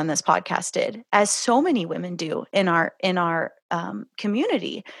everyone on this podcast did, as so many women do in our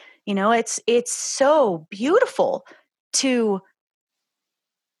community. It's so beautiful to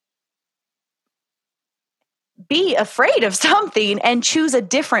be afraid of something and choose a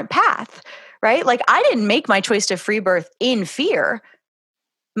different path, right? Like, I didn't make my choice to free birth in fear.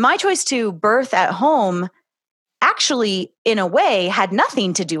 My choice to birth at home actually, in a way, had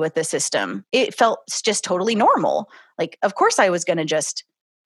nothing to do with the system. It felt just totally normal. Like, of course I was going to just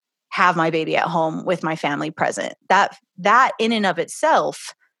have my baby at home with my family present. That in and of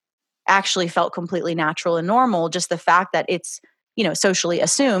itself actually felt completely natural and normal. Just the fact that it's, socially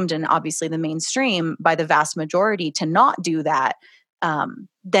assumed and obviously the mainstream by the vast majority to not do that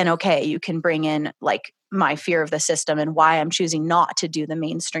then okay, you can bring in like my fear of the system and why I'm choosing not to do the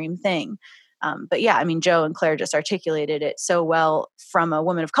mainstream thing. But yeah, I mean, Joe and Claire just articulated it so well from a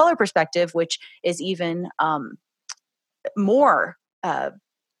woman of color perspective, which is even more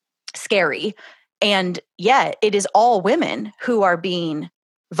scary. And yet it is all women who are being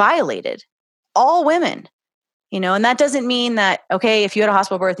violated. All women, and that doesn't mean that, okay, if you had a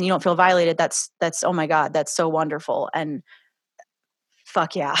hospital birth and you don't feel violated, that's, oh my God, that's so wonderful. And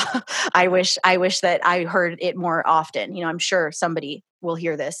fuck yeah. I wish that I heard it more often. I'm sure somebody will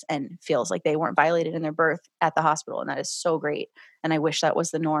hear this and feels like they weren't violated in their birth at the hospital. And that is so great. And I wish that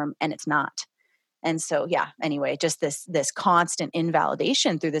was the norm, and it's not. And so, yeah, anyway, just this constant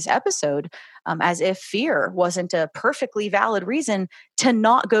invalidation through this episode, as if fear wasn't a perfectly valid reason to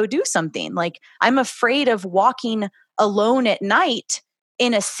not go do something. Like, I'm afraid of walking alone at night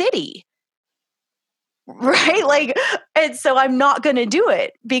in a city, right? Like, and so I'm not going to do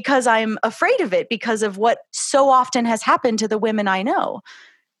it because I'm afraid of it, because of what so often has happened to the women I know,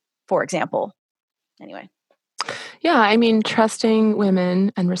 for example. Anyway. Yeah, I mean, trusting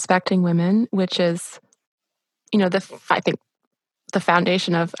women and respecting women, which is, I think the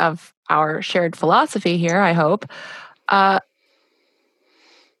foundation of our shared philosophy here, I hope, that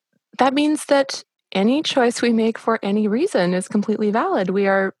means that any choice we make for any reason is completely valid. We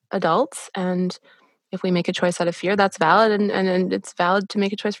are adults, and if we make a choice out of fear, that's valid, and it's valid to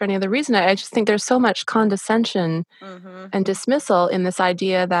make a choice for any other reason. I just think there's so much condescension and dismissal in this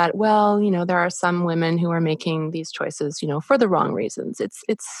idea that, well, there are some women who are making these choices, for the wrong reasons.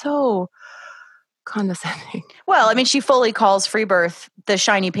 It's so condescending. Well, I mean, she fully calls free birth the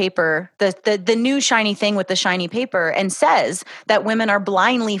shiny paper, the new shiny thing with the shiny paper, and says that women are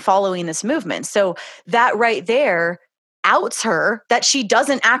blindly following this movement. So that right there outs her that she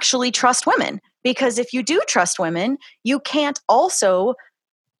doesn't actually trust women. Because if you do trust women, you can't also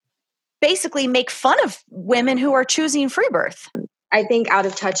basically make fun of women who are choosing free birth. I think out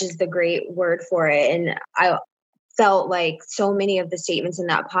of touch is the great word for it. And I felt like so many of the statements in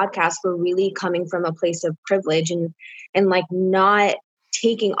that podcast were really coming from a place of privilege and like not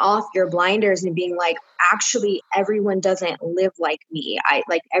taking off your blinders and being like, actually, everyone doesn't live like me.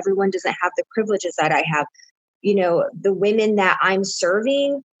 Everyone doesn't have the privileges that I have. The women that I'm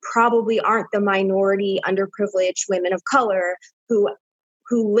serving probably aren't the minority, underprivileged women of color who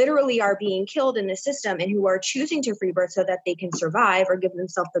literally are being killed in the system and who are choosing to free birth so that they can survive or give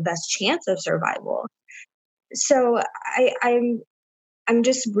themselves the best chance of survival. So I'm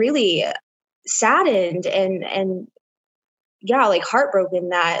just really saddened and yeah, like heartbroken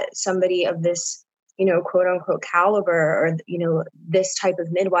that somebody of this, quote unquote caliber, or, this type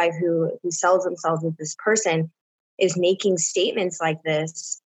of midwife who sells themselves as this person is making statements like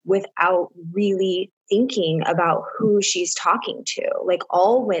this without really thinking about who she's talking to. Like,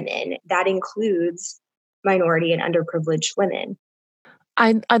 all women, that includes minority and underprivileged women.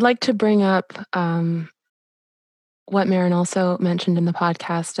 I'd like to bring up what Maren also mentioned in the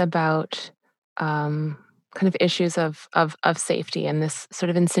podcast about kind of issues of safety, and this sort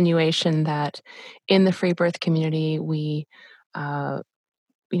of insinuation that in the free birth community we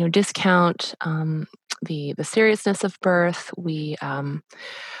discount the seriousness of birth. We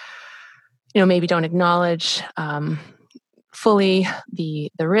maybe don't acknowledge fully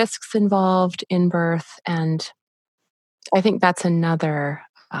the risks involved in birth, and I think that's another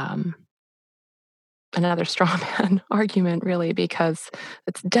straw man argument, really, because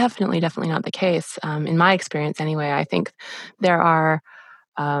it's definitely not the case. In my experience, anyway, I think there are,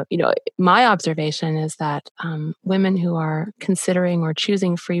 my observation is that women who are considering or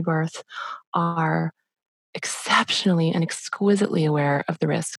choosing free birth are exceptionally and exquisitely aware of the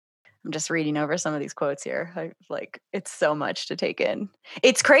risks. I'm just reading over some of these quotes here. It's so much to take in.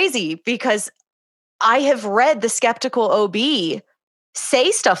 It's crazy because I have read the skeptical OB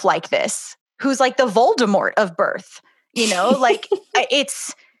say stuff like this, who's like the Voldemort of birth,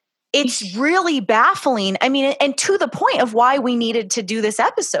 it's really baffling. I mean, and to the point of why we needed to do this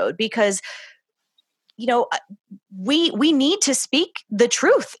episode, because, we need to speak the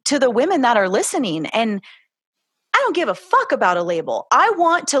truth to the women that are listening. And I don't give a fuck about a label. I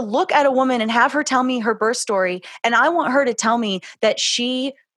want to look at a woman and have her tell me her birth story. And I want her to tell me that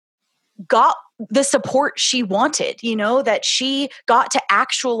she got the support she wanted, that she got to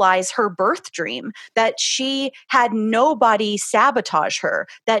actualize her birth dream, that she had nobody sabotage her,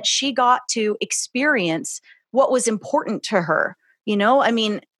 that she got to experience what was important to her, I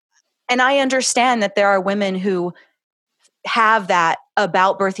mean, and I understand that there are women who have that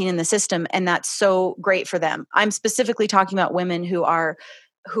about birthing in the system, and that's so great for them. I'm specifically talking about women who are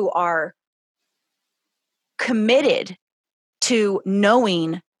committed to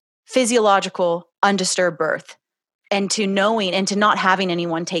knowing physiological undisturbed birth and to knowing and to not having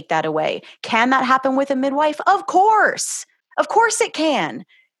anyone take that away. Can that happen with a midwife? Of course. Of course it can.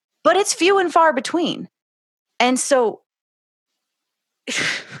 But it's few and far between. And so,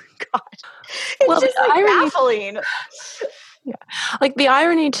 God, it's just like baffling. Yeah. Like the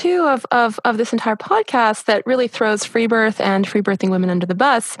irony too of this entire podcast that really throws free birth and free birthing women under the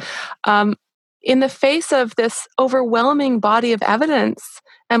bus, in the face of this overwhelming body of evidence,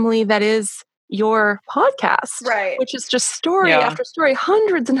 Emily, that is your podcast, right? Which is just story after story,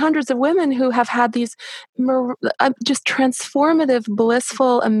 hundreds and hundreds of women who have had these just transformative,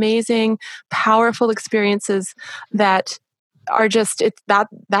 blissful, amazing, powerful experiences that are just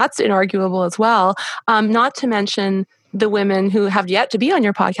that's inarguable as well. Not to mention the women who have yet to be on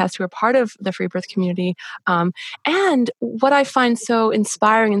your podcast who are part of the free birth community. And what I find so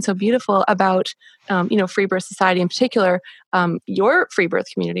inspiring and so beautiful about, Free Birth Society in particular, your free birth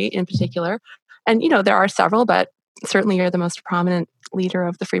community in particular, and, there are several, but certainly you're the most prominent leader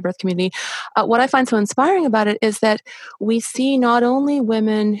of the free birth community. What I find so inspiring about it is that we see not only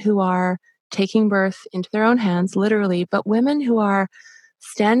women who are taking birth into their own hands, literally, but women who are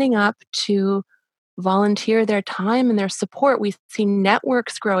standing up to volunteer their time and their support. We see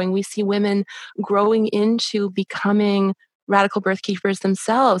networks growing. We see women growing into becoming radical birth keepers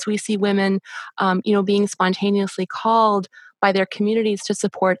themselves. We see women, being spontaneously called by their communities to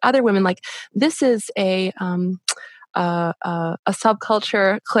support other women. Like this is a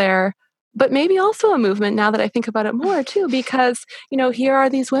subculture, Claire, but maybe also a movement now that I think about it more too, because, here are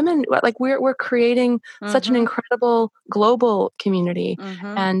these women, like we're creating such an incredible global community.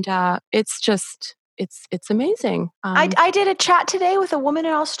 And it's amazing. I did a chat today with a woman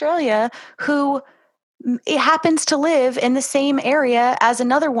in Australia who it happens to live in the same area as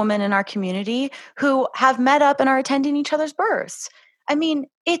another woman in our community who have met up and are attending each other's births. I mean,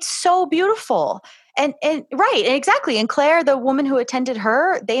 it's so beautiful. And right, exactly. And Claire, the woman who attended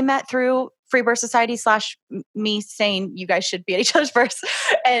her, they met through Free Birth Society / me saying you guys should be at each other's births.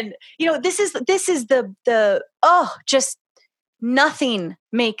 And this is just nothing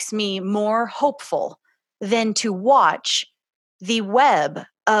makes me more hopeful than to watch the web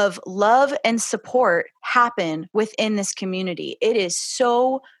of love and support happen within this community. It is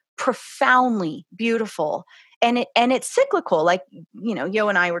so profoundly beautiful. And it's cyclical. Like, Yo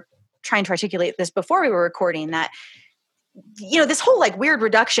and I were trying to articulate this before we were recording that, this whole like weird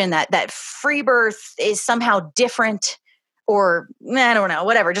reduction that free birth is somehow different or I don't know,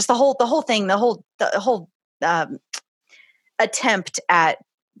 whatever, just the whole thing, the whole attempt at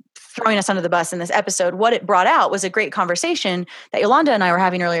throwing us under the bus in this episode. What it brought out was a great conversation that Yolanda and I were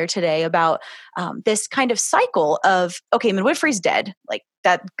having earlier today about this kind of cycle of, okay, midwifery's dead. Like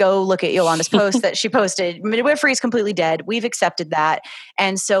that, go look at Yolanda's post that she posted. Midwifery is completely dead. We've accepted that.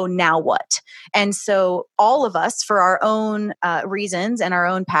 And so now what? And so all of us, for our own reasons and our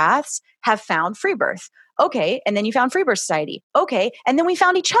own paths, have found free birth. Okay. And then you found Free Birth Society. Okay. And then we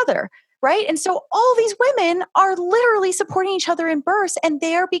found each other. Right. And so all these women are literally supporting each other in births, and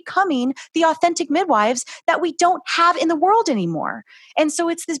they're becoming the authentic midwives that we don't have in the world anymore. And so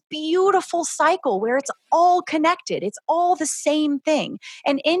it's this beautiful cycle where it's all connected. It's all the same thing.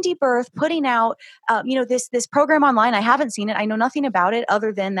 And Indie Birth putting out, this program online. I haven't seen it. I know nothing about it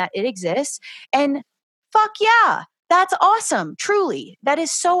other than that it exists. And fuck yeah. That's awesome. Truly. That is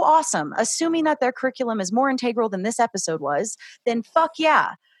so awesome. Assuming that their curriculum is more integral than this episode was, then fuck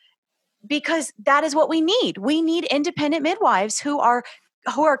yeah. Because that is what we need. We need independent midwives who are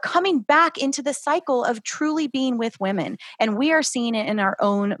coming back into the cycle of truly being with women. And we are seeing it in our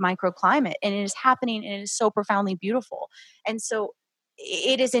own microclimate, and it is happening, and it is so profoundly beautiful. And so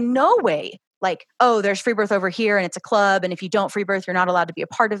it is in no way like, oh, there's free birth over here and it's a club, and if you don't free birth, you're not allowed to be a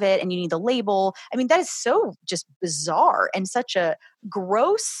part of it and you need the label. I mean, that is so just bizarre and such a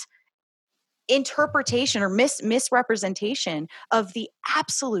gross interpretation or misrepresentation of the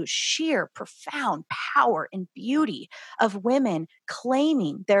absolute sheer profound power and beauty of women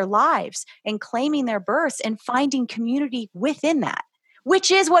claiming their lives and claiming their births and finding community within that,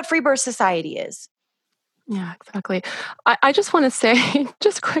 which is what Free Birth Society is. Yeah, exactly. I just want to say,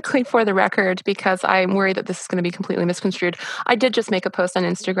 just quickly for the record, because I'm worried that this is going to be completely misconstrued, I did just make a post on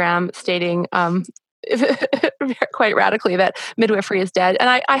Instagram stating quite radically that midwifery is dead. And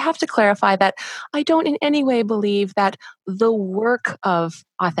I have to clarify that I don't in any way believe that the work of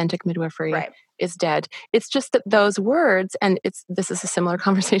authentic midwifery is dead. It's just that those words, and this is a similar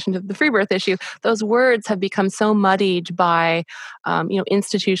conversation to the free birth issue, those words have become so muddied by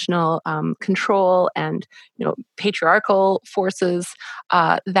institutional control and patriarchal forces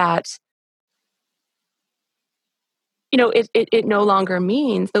that it no longer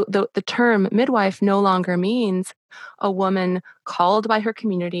means, the term midwife no longer means a woman called by her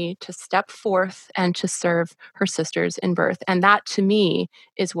community to step forth and to serve her sisters in birth. And that, to me,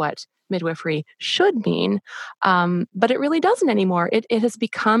 is what midwifery should mean. But it really doesn't anymore. It has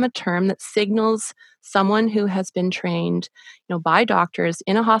become a term that signals someone who has been trained, by doctors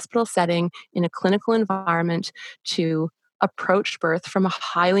in a hospital setting, in a clinical environment, to approach birth from a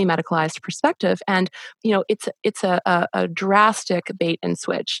highly medicalized perspective. And it's a drastic bait and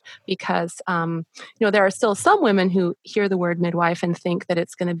switch, because there are still some women who hear the word midwife and think that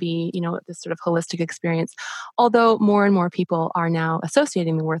it's going to be this sort of holistic experience, although more and more people are now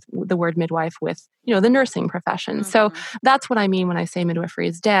associating the word midwife with the nursing profession. Mm-hmm. So that's what I mean when I say midwifery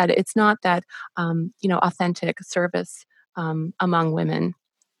is dead. It's not that authentic service among women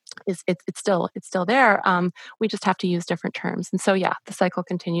it's still there. We just have to use different terms. And so, the cycle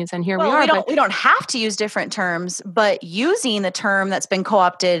continues, and here we are. We don't have to use different terms, but using the term that's been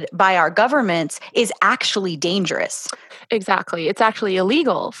co-opted by our governments is actually dangerous. Exactly. It's actually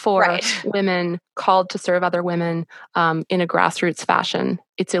illegal for women called to serve other women in a grassroots fashion.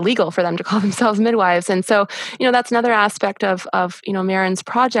 It's illegal for them to call themselves midwives. And so, that's another aspect of Marin's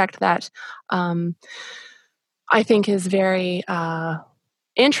project that I think is very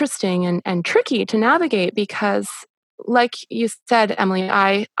interesting and tricky to navigate, because, like you said, Emily,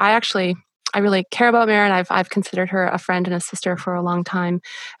 I really care about Marin. I've considered her a friend and a sister for a long time,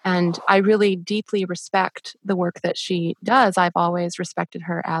 and I really deeply respect the work that she does. I've always respected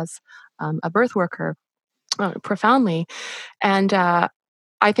her as a birth worker profoundly, and I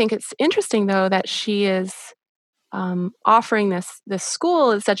think it's interesting, though, that she is offering this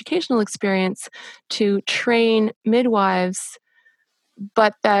school, this educational experience to train midwives,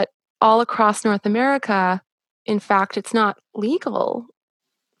 but that all across North America, in fact, it's not legal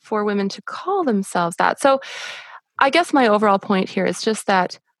for women to call themselves that. So I guess my overall point here is just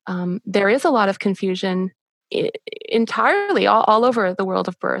that there is a lot of confusion entirely all over the world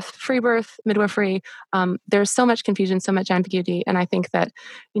of birth, free birth, midwifery. There's so much confusion, so much ambiguity. And I think that,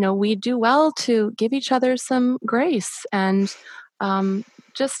 we do well to give each other some grace and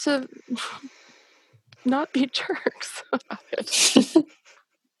just to not be jerks about it.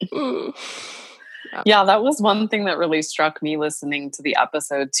 Yeah, that was one thing that really struck me listening to the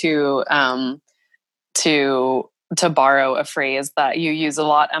episode too. To borrow a phrase that you use a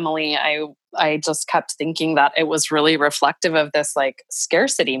lot, Emily, I just kept thinking that it was really reflective of this like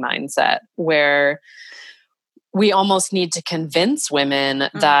scarcity mindset where we almost need to convince women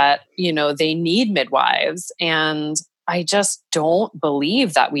that, they need midwives. And I just don't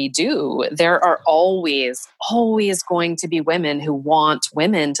believe that we do. There are always going to be women who want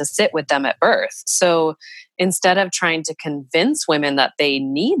women to sit with them at birth. So instead of trying to convince women that they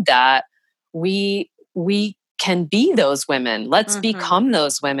need that, we can be those women. Let's become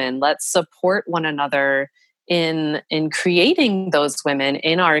those women. Let's support one another in creating those women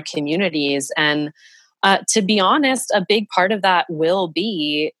in our communities. And to be honest, a big part of that will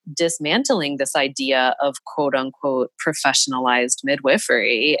be dismantling this idea of quote unquote professionalized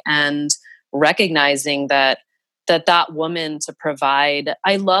midwifery and recognizing that woman to provide.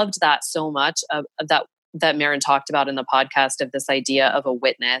 I loved that so much that Marin talked about in the podcast, of this idea of a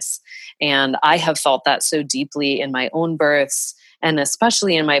witness. And I have felt that so deeply in my own births, and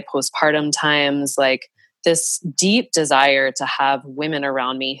especially in my postpartum times, like this deep desire to have women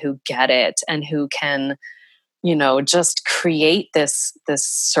around me who get it and who can, just create this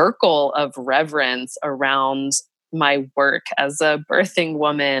circle of reverence around my work as a birthing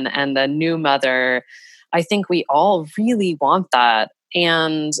woman and a new mother. I think we all really want that.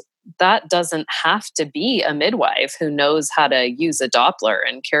 And that doesn't have to be a midwife who knows how to use a Doppler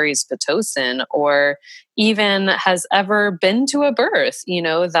and carries Pitocin, or even has ever been to a birth.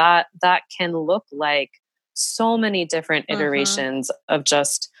 That can look like so many different iterations of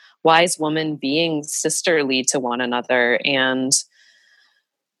just wise women being sisterly to one another. And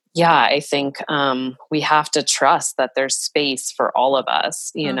I think we have to trust that there's space for all of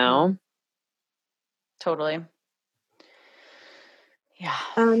us, know? Totally. Yeah.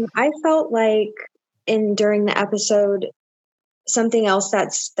 I felt like during the episode, something else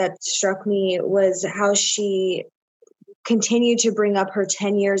that struck me was how she continued to bring up her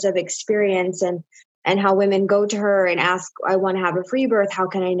 10 years of experience and how women go to her and ask, I want to have a free birth. How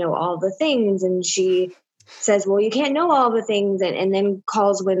can I know all the things? And she says, well, you can't know all the things, and then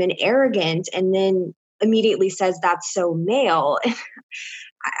calls women arrogant, and then immediately says that's so male.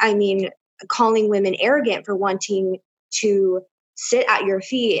 I mean, calling women arrogant for wanting to sit at your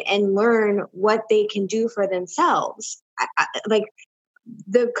feet and learn what they can do for themselves. Like,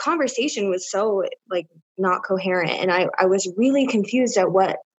 the conversation was so not coherent. And I was really confused at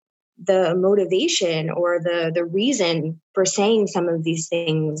what the motivation or the reason for saying some of these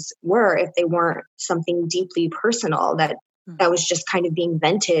things were, if they weren't something deeply personal that was just kind of being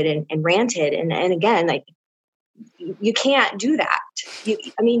vented and ranted. And again, like, you can't do that.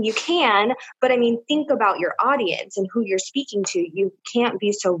 You can, but think about your audience and who you're speaking to. You can't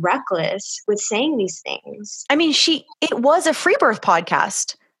be so reckless with saying these things. It was a free birth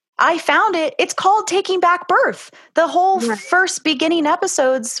podcast. I found it. It's called Taking Back Birth. The whole first beginning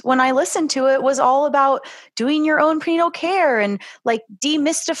episodes, when I listened to it, was all about doing your own prenatal care and like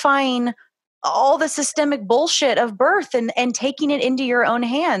demystifying all the systemic bullshit of birth and taking it into your own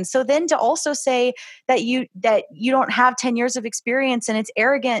hands. So then to also say that you don't have 10 years of experience and it's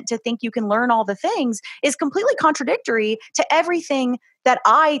arrogant to think you can learn all the things is completely contradictory to everything that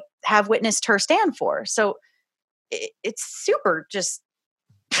I have witnessed her stand for. So it's super just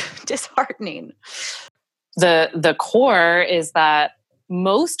disheartening. The core is that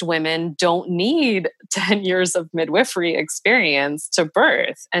most women don't need 10 years of midwifery experience to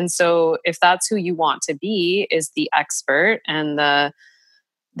birth. And so if that's who you want to be, is the expert and the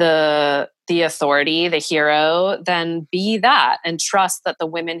authority, the hero, then be that and trust that the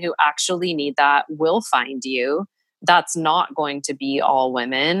women who actually need that will find you. That's not going to be all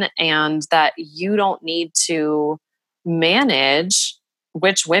women, and that you don't need to manage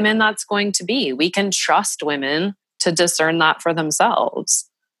which women that's going to be. We can trust women to discern that for themselves.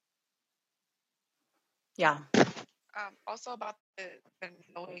 Yeah. Also about the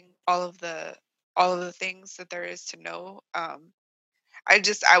knowing all of the things that there is to know.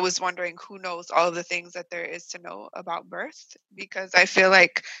 I was wondering who knows all of the things that there is to know about birth, because I feel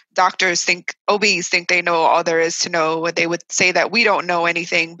like OBs think they know all there is to know, when they would say that we don't know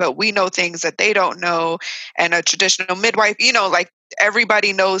anything, but we know things that they don't know. And a traditional midwife, like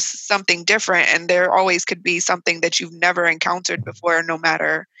everybody knows something different, and there always could be something that you've never encountered before, no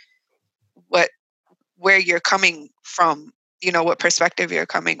matter where you're coming from, what perspective you're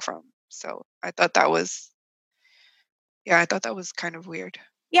coming from. So I thought that was kind of weird.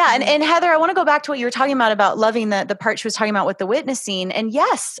 Yeah. And Heather, I want to go back to what you were talking about loving the part she was talking about with the witnessing. And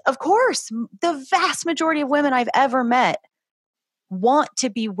yes, of course, the vast majority of women I've ever met want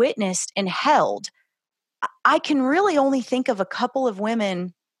to be witnessed and held. I can really only think of a couple of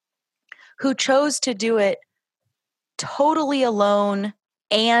women who chose to do it totally alone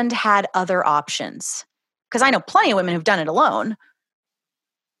and had other options. Because I know plenty of women who've done it alone,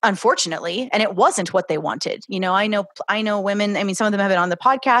 unfortunately, and it wasn't what they wanted. I know women, some of them have been on the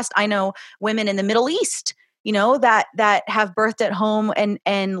podcast. I know women in the Middle East, that have birthed at home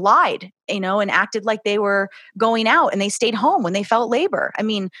and lied, and acted like they were going out, and they stayed home when they felt labor.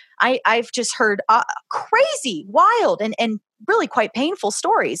 I've just heard crazy, wild, and really quite painful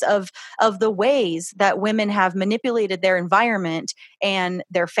stories of the ways that women have manipulated their environment and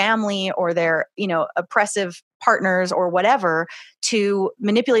their family or their, oppressive partners or whatever to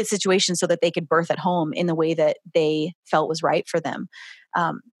manipulate situations so that they could birth at home in the way that they felt was right for them.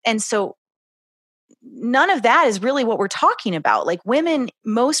 And so none of that is really what we're talking about. Like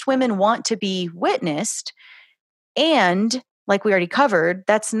most women want to be witnessed, and like we already covered,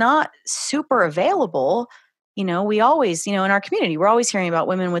 that's not super available. We always, in our community, we're always hearing about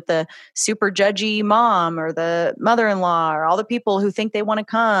women with the super judgy mom or the mother-in-law or all the people who think they want to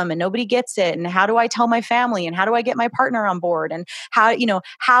come and nobody gets it. And how do I tell my family, and how do I get my partner on board? And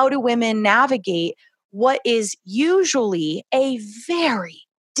how do women navigate what is usually a very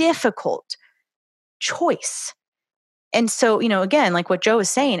difficult choice? And so, again, like what Joe was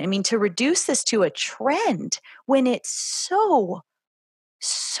saying, to reduce this to a trend when it's so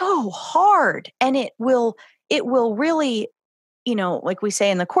hard, and it will really, like we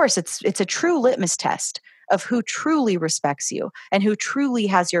say in the course, it's a true litmus test of who truly respects you and who truly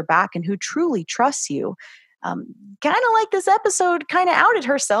has your back and who truly trusts you. Kind of like this episode kind of outed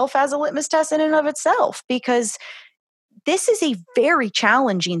herself as a litmus test in and of itself, because this is a very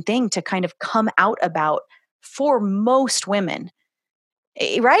challenging thing to kind of come out about for most women,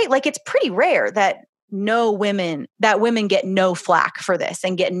 right? Like it's pretty rare that women get no flack for this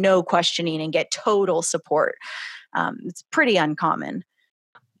and get no questioning and get total support. It's pretty uncommon.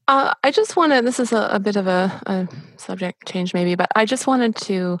 I just wanted, this is a bit of a subject change maybe, but I just wanted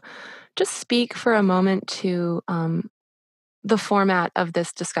to just speak for a moment to the format of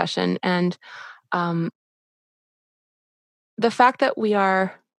this discussion and the fact that we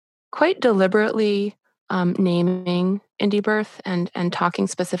are quite deliberately naming Indie Birth and talking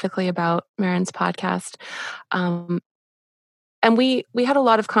specifically about Maren's podcast. And we had a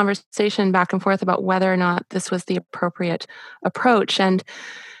lot of conversation back and forth about whether or not this was the appropriate approach. And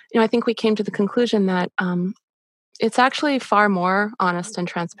I think we came to the conclusion that it's actually far more honest and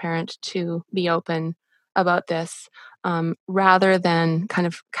transparent to be open about this, rather than kind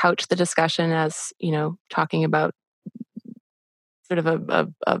of couch the discussion as, talking about sort of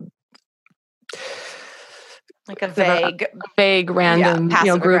a like a sort of vague, random,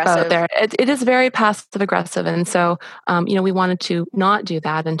 group out there. It is very passive aggressive, and so we wanted to not do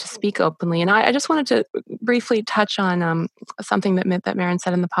that and to speak openly. And I just wanted to briefly touch on something that Maren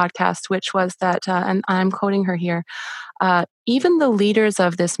said in the podcast, which was that, and I'm quoting her here. Even the leaders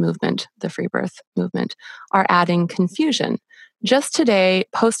of this movement, the free birth movement, are adding confusion. Just today,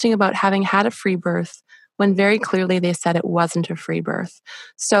 posting about having had a free birth when very clearly they said it wasn't a free birth.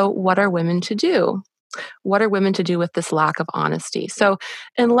 So, what are women to do? What are women to do with this lack of honesty? So,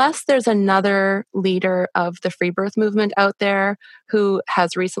 unless there's another leader of the free birth movement out there who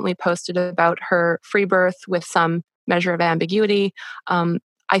has recently posted about her free birth with some measure of ambiguity,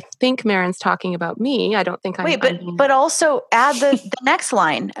 I think Maren's talking about me. I don't think I'm... But also add the next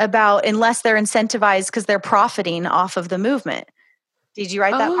line about unless they're incentivized because they're profiting off of the movement. Did you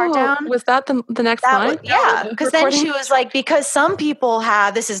write that part down? Was that the next line? Yeah, because then she was like, because some people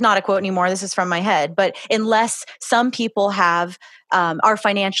have, this is not a quote anymore, this is from my head, but unless some people are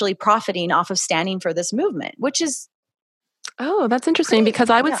financially profiting off of standing for this movement, which is... Oh, that's interesting, because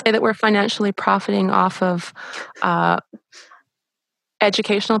I would say that we're financially profiting off of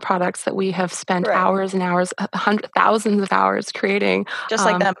educational products that we have spent hours and hours, thousands of hours creating. Just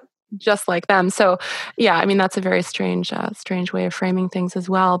like them. Just like them. So, yeah, I mean, that's a very strange way of framing things as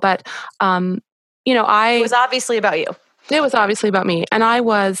well. But, it was obviously about you. It was obviously about me. And I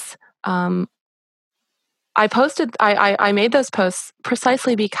was, I made those posts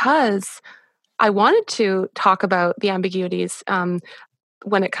precisely because I wanted to talk about the ambiguities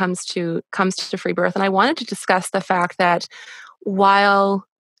when it comes to free birth. And I wanted to discuss the fact that while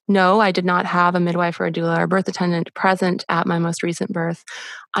no, I did not have a midwife or a doula or a birth attendant present at my most recent birth,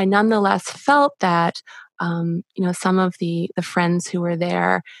 I nonetheless felt that, some of the friends who were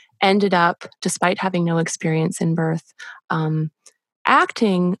there ended up, despite having no experience in birth,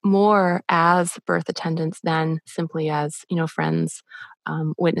 acting more as birth attendants than simply as, friends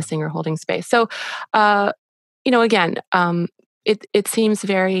witnessing or holding space. So, again, it seems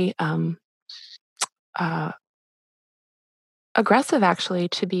very aggressive, actually,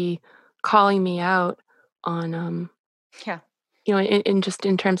 to be calling me out on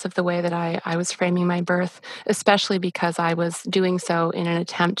in terms of the way that I was framing my birth, especially because I was doing so in an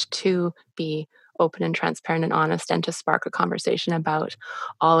attempt to be open and transparent and honest and to spark a conversation about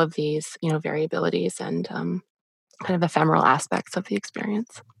all of these variabilities and kind of ephemeral aspects of the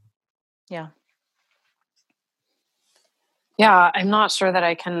experience. Yeah I'm not sure that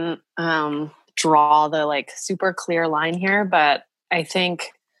I can draw the super clear line here, but I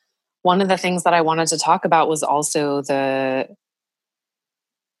think one of the things that I wanted to talk about was also the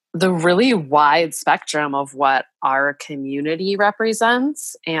really wide spectrum of what our community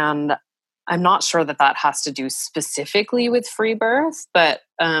represents. And I'm not sure that has to do specifically with free birth, but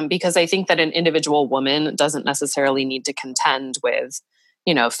because I think that an individual woman doesn't necessarily need to contend with,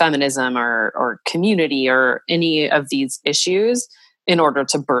 feminism or community or any of these issues in order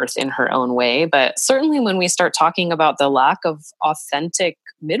to birth in her own way. But certainly when we start talking about the lack of authentic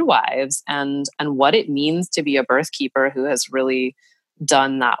midwives and what it means to be a birth keeper who has really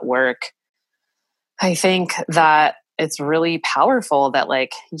done that work, I think that it's really powerful that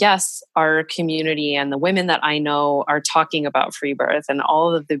yes, our community and the women that I know are talking about free birth and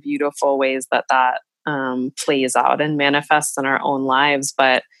all of the beautiful ways that plays out and manifests in our own lives.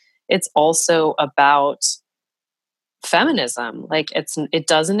 But it's also about feminism. It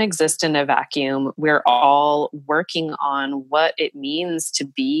doesn't exist in a vacuum. We're all working on what it means to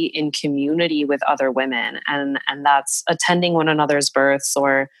be in community with other women. And that's attending one another's births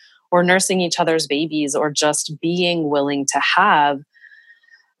or nursing each other's babies or just being willing to have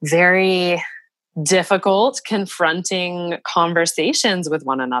very difficult, confronting conversations with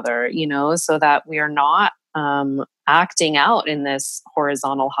one another, so that we are not acting out in this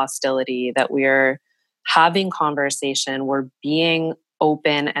horizontal hostility, that we're having conversation, we're being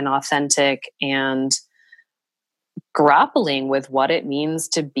open and authentic and grappling with what it means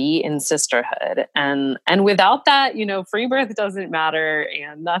to be in sisterhood. And without that, free birth doesn't matter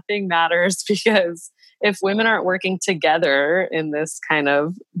and nothing matters, because if women aren't working together in this kind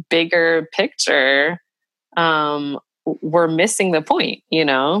of bigger picture, we're missing the point,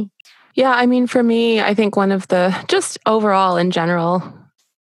 Yeah, I mean, for me, I think one of the, just overall in general,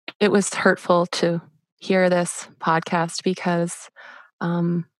 it was hurtful to hear this podcast because,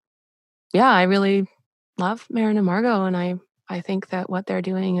 I really love Maren and Margot, and I I think that what they're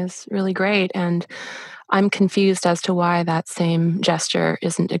doing is really great. And I'm confused as to why that same gesture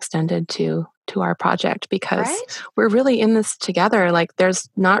isn't extended to our project, because we're really in this together. Like, there's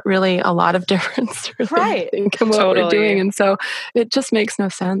not really a lot of difference, really, I think, in what we're doing. And so it just makes no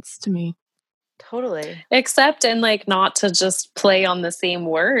sense to me. Totally. Except, and like, not to just play on the same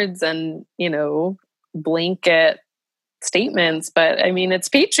words and, blanket statements, but I mean, it's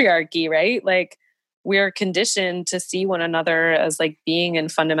patriarchy, right? Like, we're conditioned to see one another as like being in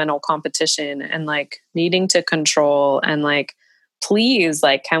fundamental competition and like needing to control, and like, please,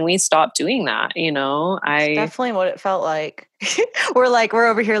 like, can we stop doing that? It's definitely what it felt like. We're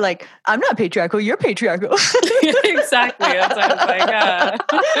over here like, I'm not patriarchal, you're patriarchal. Exactly. That's what I was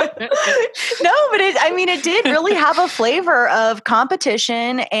like, No, but it did really have a flavor of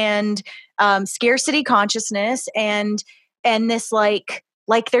competition and scarcity consciousness and this like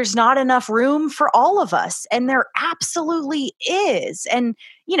there's not enough room for all of us. And there absolutely is. And,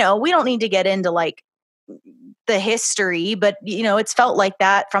 we don't need to get into like the history, but it's felt like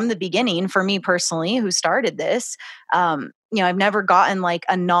that from the beginning for me personally, who started this. I've never gotten like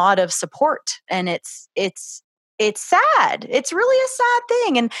a nod of support, and it's sad. It's really a sad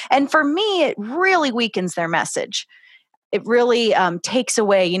thing. And for me, it really weakens their message. It really takes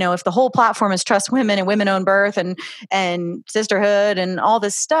away, if the whole platform is trust women and women-owned birth and sisterhood and all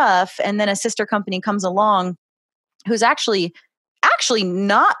this stuff, and then a sister company comes along who's actually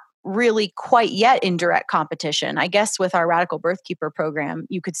not really quite yet in direct competition. I guess with our Radical Birth Keeper program,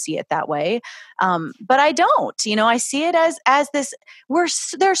 you could see it that way. But I don't, I see it as this,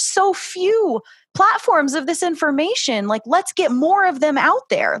 there's so few platforms of this information. Like, let's get more of them out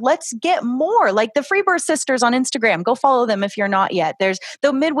there. Let's get more, like the Free Birth Sisters on Instagram. Go follow them if you're not yet. There's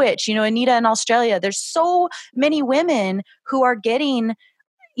the Midwitch, Anita in Australia. There's so many women who are getting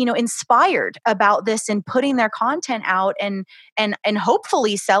inspired about this and putting their content out and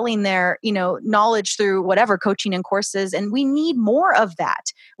hopefully selling their, knowledge through whatever coaching and courses. And we need more of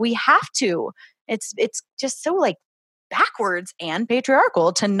that. We have to. It's just so like backwards and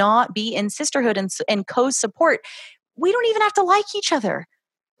patriarchal to not be in sisterhood and co-support. We don't even have to like each other,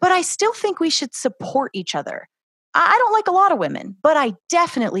 but I still think we should support each other. I don't like a lot of women, but I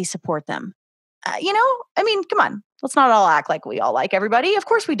definitely support them. Come on. Let's not all act like we all like everybody. Of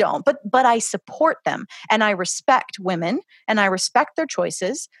course we don't, but I support them, and I respect women, and I respect their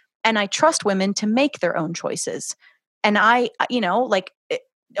choices, and I trust women to make their own choices. And I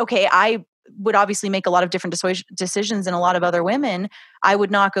would obviously make a lot of different decisions than a lot of other women. I would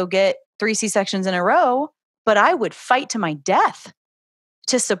not go get 3 C-sections in a row, but I would fight to my death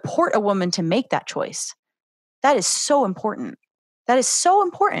to support a woman to make that choice. That is so important. That is so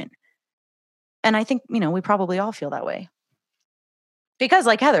important. And I think, we probably all feel that way. Because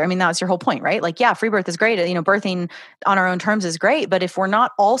like Heather, that's your whole point, right? Like, yeah, free birth is great. Birthing on our own terms is great. But if we're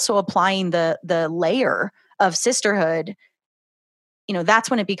not also applying the layer of sisterhood,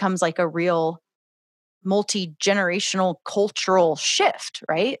 that's when it becomes like a real multi-generational cultural shift,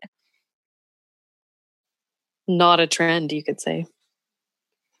 right? Not a trend, you could say.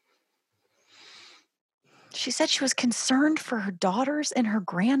 She said she was concerned for her daughters and her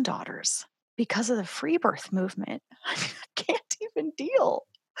granddaughters because of the free birth movement. I can't even deal.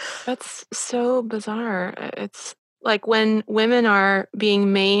 That's so bizarre. It's like when women are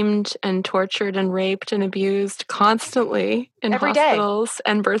being maimed and tortured and raped and abused constantly in every hospitals day.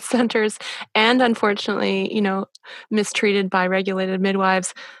 And birth centers, and unfortunately, mistreated by regulated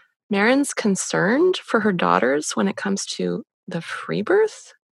midwives. Marin's concerned for her daughters when it comes to the free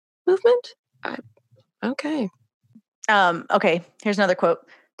birth movement? Okay. Okay, here's another quote.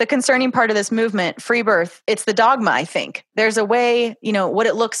 The concerning part of this movement, free birth, it's the dogma, I think. There's a way, what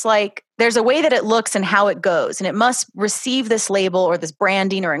it looks like. There's a way that it looks and how it goes. And it must receive this label or this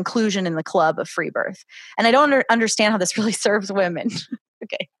branding or inclusion in the club of free birth. And I don't understand how this really serves women.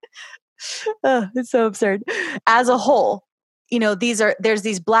 Okay. It's so absurd. As a whole, there's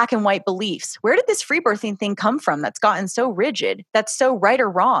these black and white beliefs. Where did this free birthing thing come from that's gotten so rigid, that's so right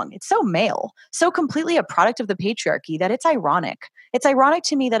or wrong? It's so male, so completely a product of the patriarchy that it's ironic. It's ironic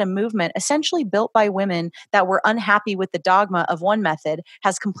to me that a movement essentially built by women that were unhappy with the dogma of one method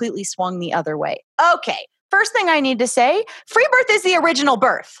has completely swung the other way. Okay, first thing I need to say, free birth is the original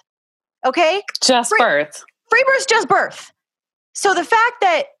birth. Okay? Just birth. Free birth's just birth. So the fact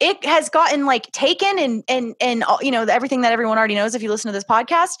that it has gotten like taken and everything that everyone already knows if you listen to this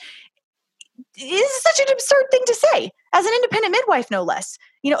podcast is such an absurd thing to say as an independent midwife, no less,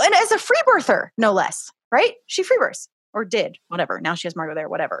 and as a free birther, no less, right? She free births or did, whatever. Now she has Margot there,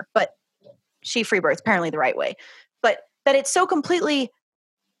 whatever, but she free births apparently the right way. But that it's so completely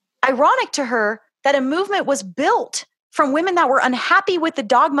ironic to her that a movement was built from women that were unhappy with the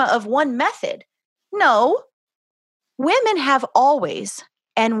dogma of one method. No, women have always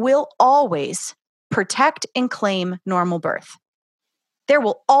and will always protect and claim normal birth. There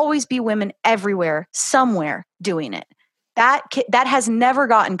will always be women everywhere, somewhere doing it. That has never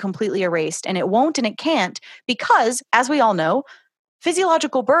gotten completely erased, and it won't and it can't, because, as we all know,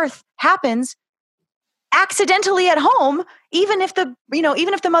 physiological birth happens accidentally at home, even if the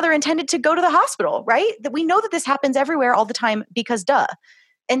mother intended to go to the hospital, right? That we know that this happens everywhere all the time because duh.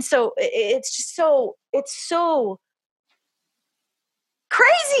 And so it's so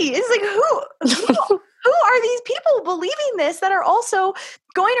crazy. It's like, who are these people believing this that are also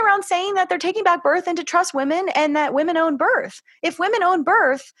going around saying that they're taking back birth and to trust women and that women own birth? If women own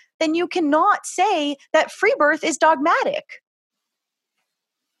birth, then you cannot say that free birth is dogmatic.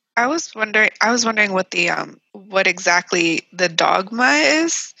 I was wondering what exactly the dogma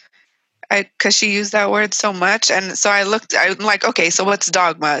is, because she used that word so much, and so I'm like, okay, so what's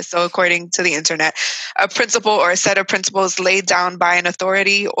dogma? So according to the internet, a principle or a set of principles laid down by an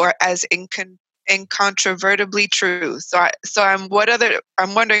authority or as incontrovertibly true. I'm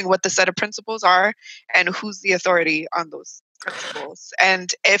wondering what the set of principles are and who's the authority on those principles,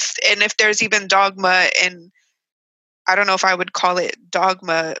 and if there's even dogma in. I don't know if I would call it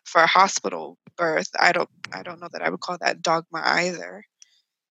dogma for hospital birth. I don't know that I would call that dogma either.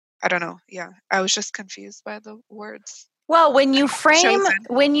 I don't know. Yeah, I was just confused by the words. Well, when you frame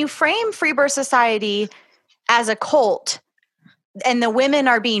Free Birth Society as a cult, and the women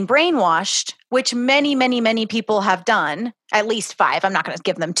are being brainwashed, which many, many, many people have done, at least 5. I'm not going to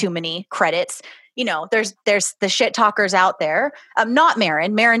give them too many credits. There's the shit talkers out there. Not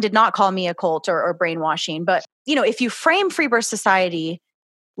Marin. Marin did not call me a cult or brainwashing. But, if you frame Free Birth Society,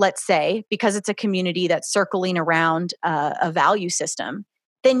 let's say, because it's a community that's circling around a value system,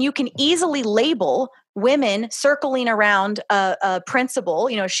 then you can easily label women circling around a principle,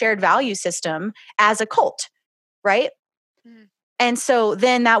 shared value system as a cult, right? Mm. And so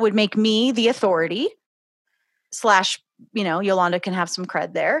then that would make me the authority / Yolanda can have some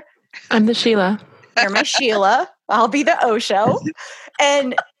cred there. I'm the Sheila. You're my Sheila. I'll be the Osho.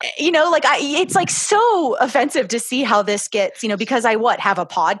 And, it's like so offensive to see how this gets, because I have a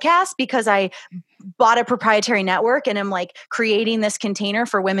podcast, because I bought a proprietary network and I'm like creating this container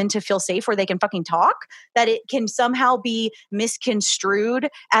for women to feel safe where they can fucking talk, that it can somehow be misconstrued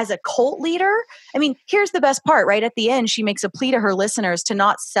as a cult leader. I mean, here's the best part, right? At the end, she makes a plea to her listeners to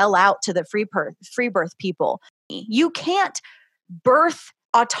not sell out to the free birth people. You can't birth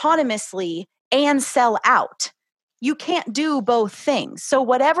autonomously and sell out. You can't do both things. So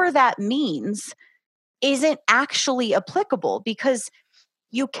whatever that means isn't actually applicable, because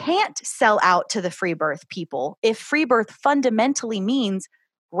you can't sell out to the free birth people if free birth fundamentally means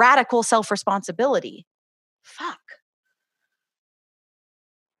radical self-responsibility. Fuck.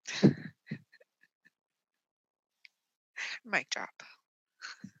 Mic drop.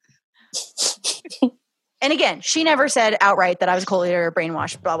 And again, she never said outright that I was a cult leader or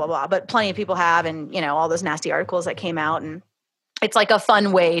brainwashed, blah, blah, blah. But plenty of people have, and, all those nasty articles that came out. And it's like a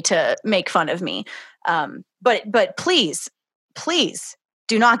fun way to make fun of me. But please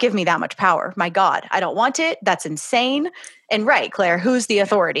do not give me that much power. My God, I don't want it. That's insane. And right, Claire, who's the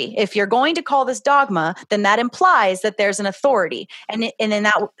authority? If you're going to call this dogma, then that implies that there's an authority. And then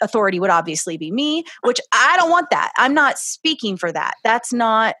that authority would obviously be me, which I don't want that. I'm not speaking for that. That's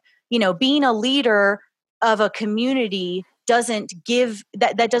not, being a leader of a community doesn't give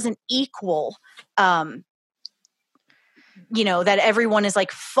that doesn't equal that everyone is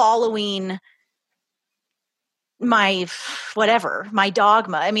like following my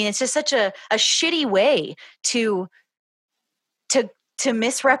dogma. I mean, it's just such a shitty way to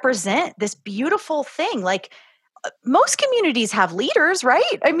misrepresent this beautiful thing. Like, most communities have leaders,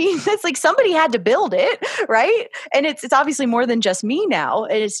 right? I mean, it's like somebody had to build it, right? And it's obviously more than just me now.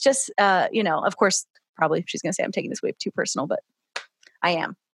 And it's just of course, probably she's going to say I'm taking this way too personal, but I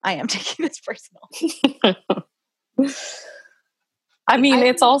am taking this personal. I mean,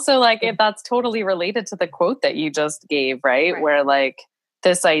 it's also like, that's totally related to the quote that you just gave, right? Where like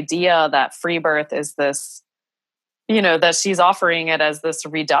this idea that free birth is this, that she's offering it as this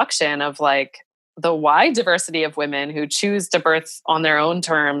reduction of like the wide diversity of women who choose to birth on their own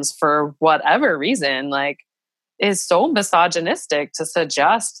terms for whatever reason, like, is so misogynistic to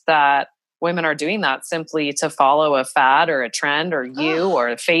suggest that women are doing that simply to follow a fad or a trend or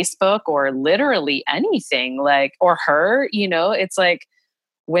or Facebook or literally anything, like, or her, it's like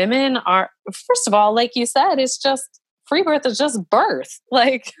women are, first of all, like you said, it's just free birth is just birth.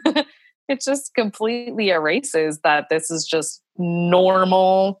 Like it just completely erases that this is just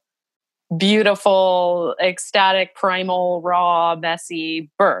normal beautiful, ecstatic, primal, raw, messy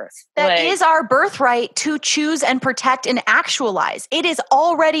birth. That is our birthright to choose and protect and actualize. It is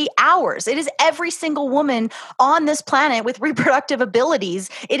already ours. It is every single woman on this planet with reproductive abilities.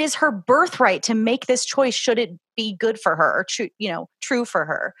 It is her birthright to make this choice should it be good for her or true for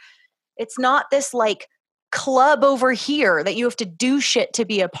her. It's not this like club over here that you have to do shit to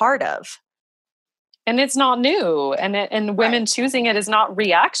be a part of. And it's not new. And women choosing it is not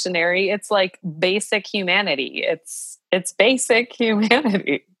reactionary. It's like basic humanity. It's basic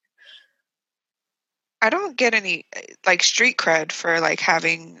humanity. I don't get any like street cred for like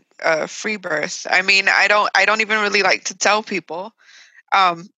having a free birth. I mean, I don't even really like to tell people.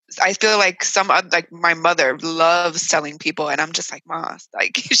 I feel like like my mother loves telling people, and I'm just like, Ma,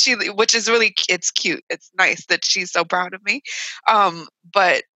 like which is really, it's cute. It's nice that she's so proud of me.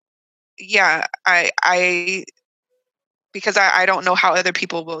 But yeah, because I don't know how other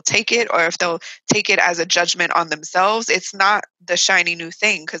people will take it, or if they'll take it as a judgment on themselves. It's not the shiny new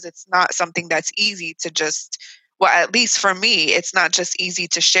thing, because it's not something that's easy to just, well, at least for me, it's not just easy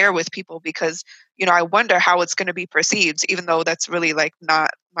to share with people, because, I wonder how it's going to be perceived, even though that's really like not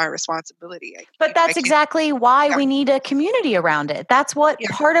my responsibility. But that's exactly why we need a community around it. That's what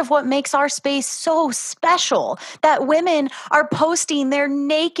part of what makes our space so special, that women are posting their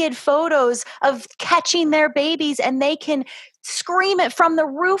naked photos of catching their babies and they can scream it from the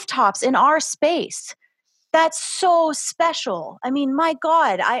rooftops in our space. That's so special. I mean, my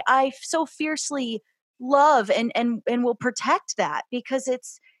God, I so fiercely love and will protect that, because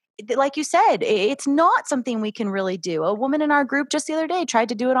it's, like you said, it's not something we can really do. A woman in our group just the other day tried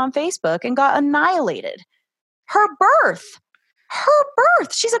to do it on Facebook and got annihilated. Her birth.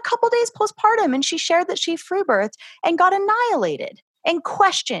 She's a couple days postpartum, and she shared that she free birthed and got annihilated and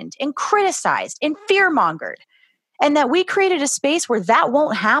questioned and criticized and fear-mongered. And that we created a space where that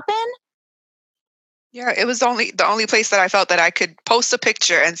won't happen. Yeah, it was the only place that I felt that I could post a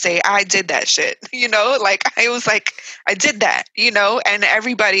picture and say, I did that shit, like I was like, I did that, and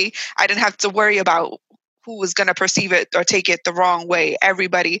everybody, I didn't have to worry about who was going to perceive it or take it the wrong way.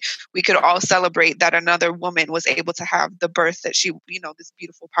 Everybody, we could all celebrate that another woman was able to have the birth that she, this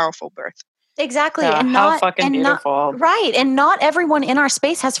beautiful, powerful birth. Exactly. Yeah, and how fucking beautiful. Right. And not everyone in our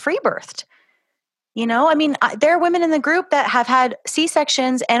space has free birthed. I mean, there are women in the group that have had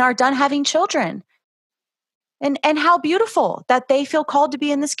C-sections and are done having children. And how beautiful that they feel called to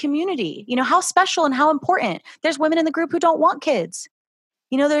be in this community. How special and how important. There's women in the group who don't want kids.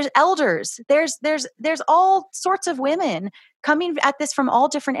 There's elders. There's all sorts of women coming at this from all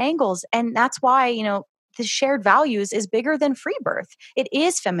different angles. And that's why, the shared values is bigger than free birth. It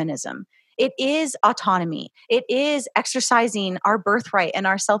is feminism. It is autonomy. It is exercising our birthright and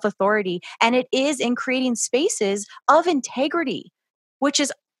our self-authority. And it is in creating spaces of integrity, which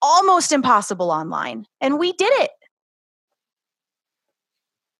is almost impossible online. And we did it.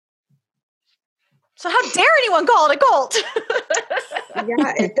 So how dare anyone call it a cult?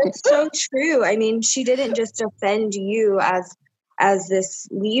 Yeah, it's so true. I mean, she didn't just offend you as this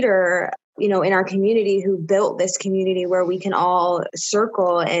leader, in our community, who built this community where we can all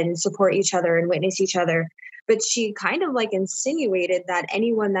circle and support each other and witness each other. But she kind of like insinuated that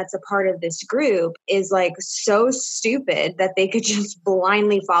anyone that's a part of this group is like so stupid that they could just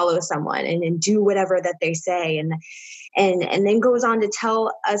blindly follow someone and do whatever that they say. And then goes on to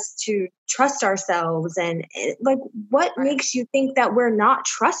tell us to trust ourselves. And like, what makes you think that we're not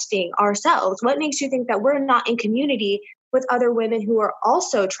trusting ourselves? What makes you think that we're not in community with other women who are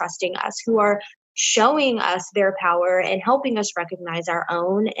also trusting us, who are showing us their power and helping us recognize our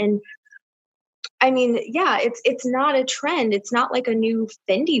own? And I mean, yeah, it's not a trend. It's not like a new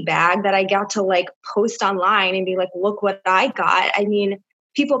Fendi bag that I got to like post online and be like, look what I got. I mean,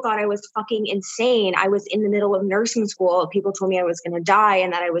 people thought I was fucking insane. I was in the middle of nursing school. People told me I was going to die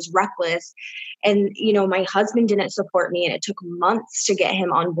and that I was reckless. And, my husband didn't support me, and it took months to get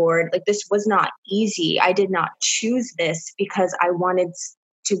him on board. Like, this was not easy. I did not choose this because I wanted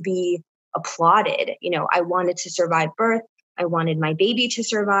to be applauded. I wanted to survive birth. I wanted my baby to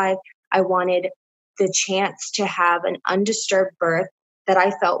survive. I wanted the chance to have an undisturbed birth that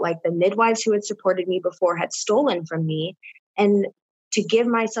I felt like the midwives who had supported me before had stolen from me. And to give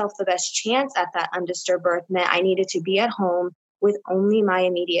myself the best chance at that undisturbed birth meant I needed to be at home with only my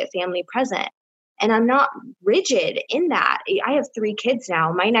immediate family present. And I'm not rigid in that. I have 3 kids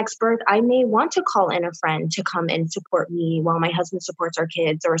now. My next birth, I may want to call in a friend to come and support me while my husband supports our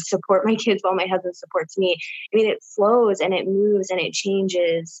kids, or support my kids while my husband supports me. I mean, it flows and it moves and it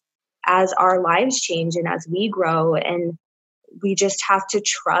changes as our lives change and as we grow. And we just have to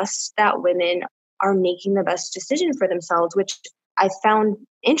trust that women are making the best decision for themselves, which I found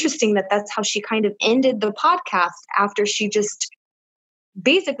interesting that that's how she kind of ended the podcast after she just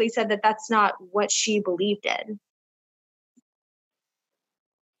basically said that that's not what she believed in.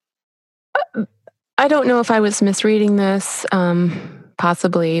 I don't know if I was misreading this,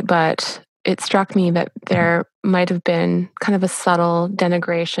 possibly, but it struck me that there might have been kind of a subtle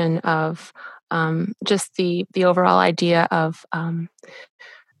denigration of just the overall idea of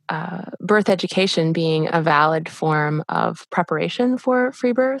birth education being a valid form of preparation for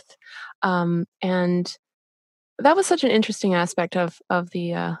free birth, and that was such an interesting aspect of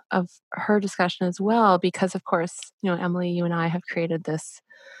her discussion as well, because of course, Emily, you and I have created this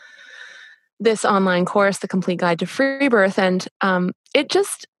online course, The Complete Guide to Free Birth, and it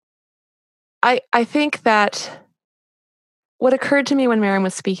just, I think that what occurred to me when Maren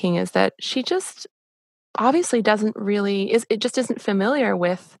was speaking is that she just obviously doesn't really it just isn't familiar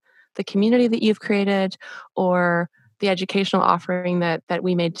with the community that you've created or the educational offering that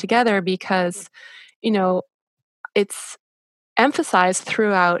we made together, because it's emphasized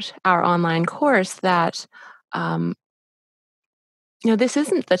throughout our online course that this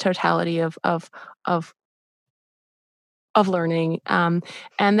isn't the totality of learning, and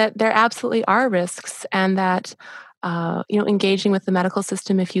that there absolutely are risks, and that engaging with the medical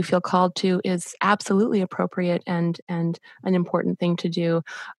system, if you feel called to, is absolutely appropriate and an important thing to do.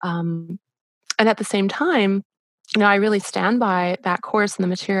 And at the same time, I really stand by that course and the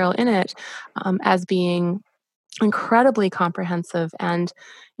material in it as being incredibly comprehensive and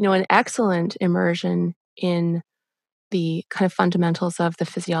an excellent immersion in the kind of fundamentals of the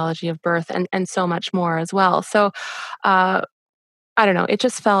physiology of birth and so much more as well. So I don't know, it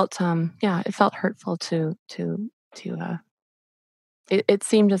just felt it felt hurtful to it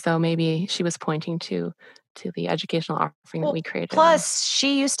seemed as though maybe she was pointing to the educational offering that we created. Plus,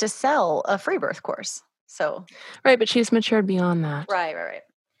 she used to sell a free birth course. So right, but she's matured beyond that. Right.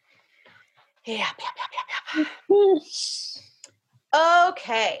 Yeah.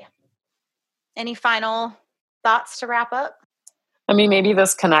 Okay. Any final thoughts to wrap up? I mean, maybe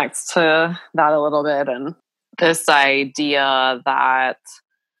this connects to that a little bit, and this idea that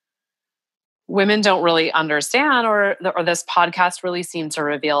women don't really understand, or this podcast really seemed to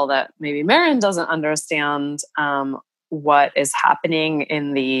reveal that maybe Maren doesn't understand what is happening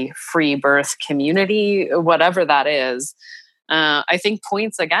in the free birth community, whatever that is. I think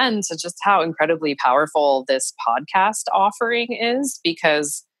points again to just how incredibly powerful this podcast offering is,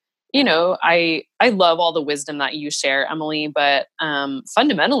 because I love all the wisdom that you share, Emily, but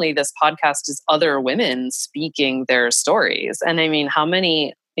fundamentally this podcast is other women speaking their stories. And I mean, how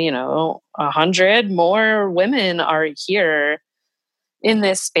many 100 more women are here in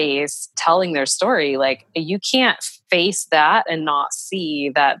this space telling their story? Like, you can't face that and not see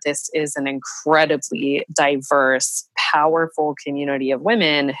that this is an incredibly diverse, powerful community of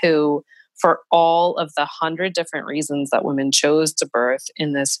women who, for all of the 100 different reasons that women chose to birth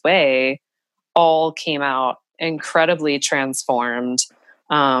in this way, all came out incredibly transformed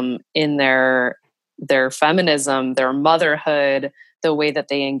in their feminism, their motherhood, the way that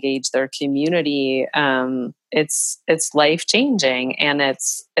they engage their community. It's life-changing, and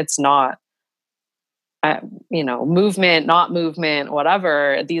it's not movement, not movement,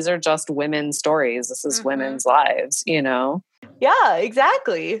 whatever. These are just women's stories. This is women's lives, Yeah,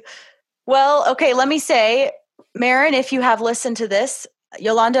 exactly. Well, okay, let me say, Maren, if you have listened to this,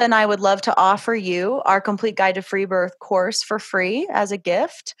 Yolanda and I would love to offer you our Complete Guide to Free Birth course for free as a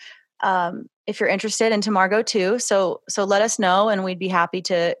gift. If you're interested, and to Margot too. So let us know, and we'd be happy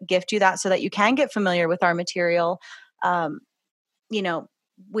to gift you that so that you can get familiar with our material.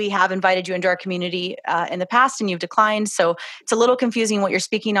 We have invited you into our community in the past, and you've declined. So it's a little confusing what you're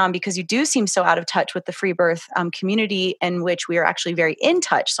speaking on, because you do seem so out of touch with the free birth community, in which we are actually very in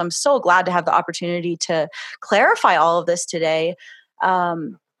touch. So I'm so glad to have the opportunity to clarify all of this today.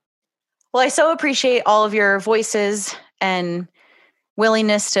 Well, I so appreciate all of your voices and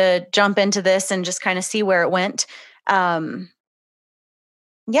willingness to jump into this and just kind of see where it went. I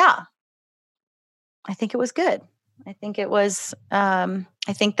think it was good. I think it was, I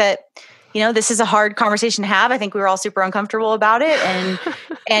think that, this is a hard conversation to have. I think we were all super uncomfortable about it.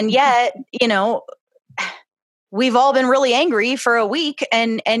 And yet, we've all been really angry for a week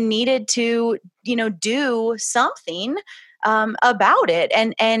and needed to, do something about it.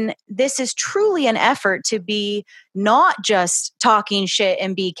 And this is truly an effort to be not just talking shit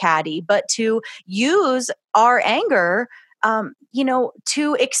and be catty, but to use our anger,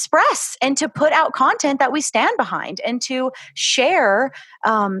 to express and to put out content that we stand behind, and to share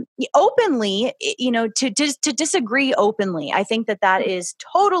openly, to disagree openly. I think that is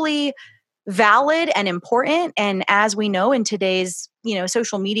totally valid and important. And as we know in today's,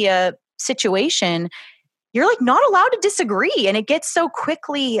 social media situation, you're like not allowed to disagree. And it gets so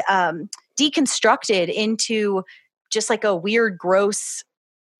quickly deconstructed into just like a weird, gross,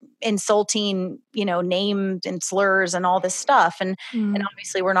 insulting, names and slurs and all this stuff. And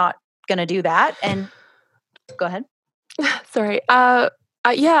obviously we're not going to do that. And go ahead. Sorry.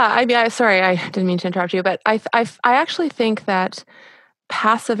 Yeah, I mean, sorry, I didn't mean to interrupt you, but I actually think that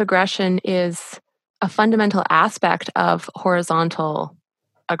passive aggression is a fundamental aspect of horizontal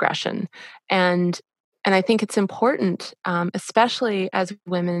aggression, and I think it's important, especially as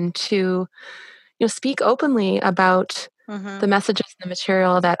women, to speak openly about the messages and the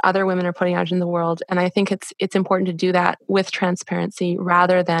material that other women are putting out in the world. And I think it's important to do that with transparency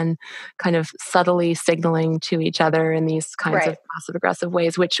rather than kind of subtly signaling to each other in these kinds of passive aggressive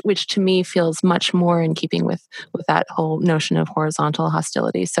ways, which to me feels much more in keeping with that whole notion of horizontal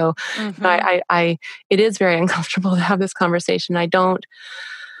hostility. So I it is very uncomfortable to have this conversation. I don't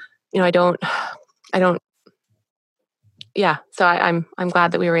yeah. So I'm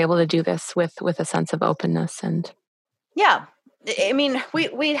glad that we were able to do this with a sense of openness. And yeah, I mean,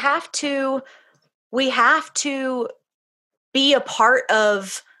 we have to be a part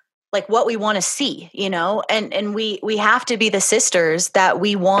of like what we want to see, and we have to be the sisters that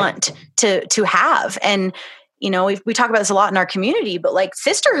we want to have. And, we talk about this a lot in our community, but like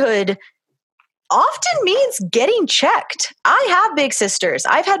sisterhood often means getting checked. I have big sisters.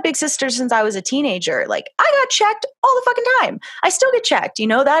 I've had big sisters since I was a teenager. Like I got checked all the fucking time. I still get checked.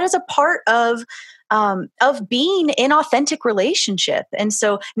 That is a part of being in authentic relationship. And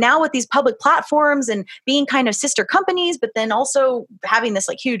so now with these public platforms and being kind of sister companies, but then also having this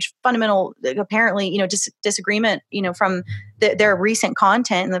like huge fundamental, apparently, disagreement, from their recent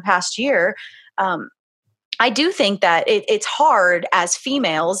content in the past year. I do think that it's hard as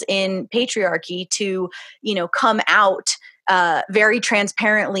females in patriarchy to, come out very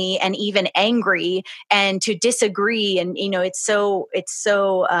transparently and even angry and to disagree. And, it's so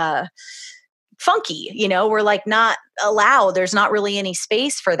funky, we're like not allowed. There's not really any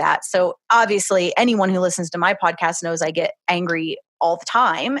space for that. So obviously anyone who listens to my podcast knows I get angry all the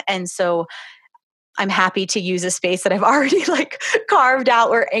time. And so I'm happy to use a space that I've already like carved out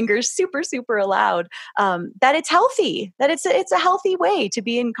where anger is super, super allowed. That it's healthy, that it's a healthy way to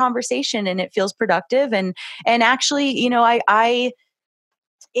be in conversation and it feels productive. And actually, I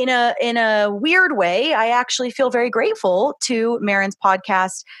in a weird way, I actually feel very grateful to Marin's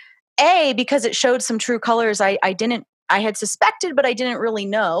podcast. Because it showed some true colors I had suspected, but I didn't really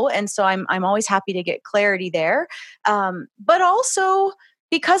know. And so I'm always happy to get clarity there. But also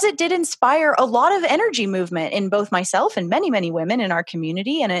because it did inspire a lot of energy movement in both myself and many, many women in our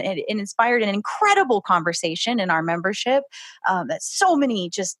community. And it inspired an incredible conversation in our membership. That so many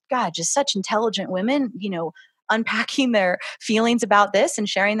just such intelligent women, unpacking their feelings about this and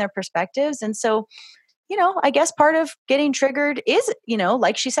sharing their perspectives. And so, I guess part of getting triggered is,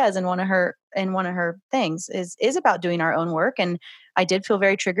 like she says in one of her things is about doing our own work. And I did feel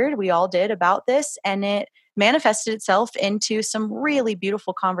very triggered. We all did about this. And it manifested itself into some really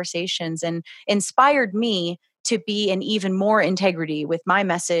beautiful conversations and inspired me to be in even more integrity with my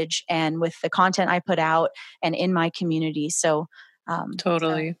message and with the content I put out and in my community. So,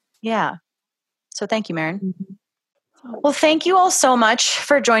 totally. So, yeah. So thank you, Marin. Well, thank you all so much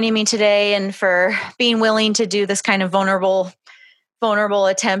for joining me today and for being willing to do this kind of vulnerable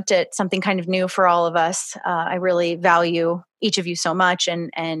attempt at something kind of new for all of us. I really value each of you so much and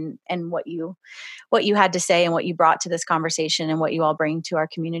what you had to say and what you brought to this conversation and what you all bring to our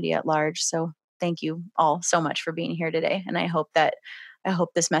community at large. So thank you all so much for being here today. And I hope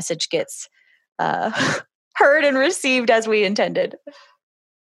this message gets heard and received as we intended.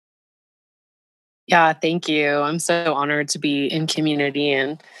 Yeah, thank you. I'm so honored to be in community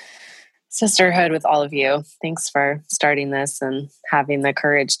and sisterhood with all of you. Thanks for starting this and having the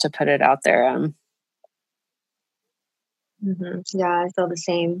courage to put it out there. Yeah, I feel the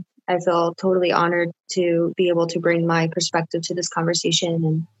same. I feel totally honored to be able to bring my perspective to this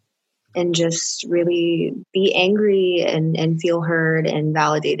conversation and just really be angry and feel heard and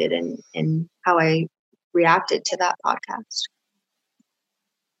validated in how I reacted to that podcast.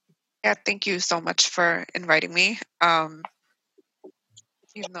 Yeah, thank you so much for inviting me. Even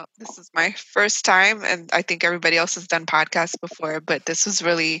though this is my first time, and I think everybody else has done podcasts before, but this was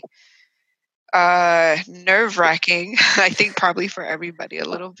really nerve-wracking. I think probably for everybody a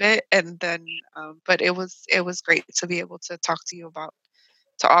little bit, and then, but it was great to be able to talk to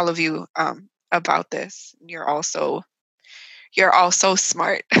all of you about this. You're you're all so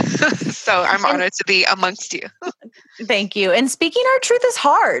smart. So I'm honored to be amongst you. Thank you. And speaking our truth is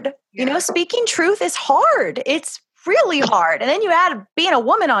hard. Yeah. Speaking truth is hard. It's really hard. And then you add being a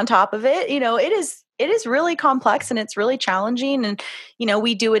woman on top of it, it is really complex and it's really challenging. And,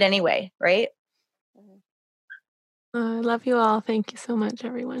 we do it anyway, right? I love you all. Thank you so much,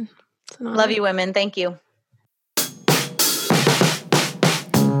 everyone. Love you, women. Thank you.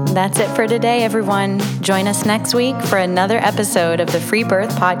 That's it for today, everyone. Join us next week for another episode of the Free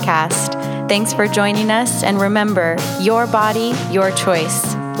Birth Podcast. Thanks for joining us. And remember, your body, your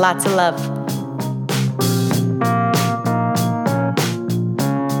choice. Lots of love.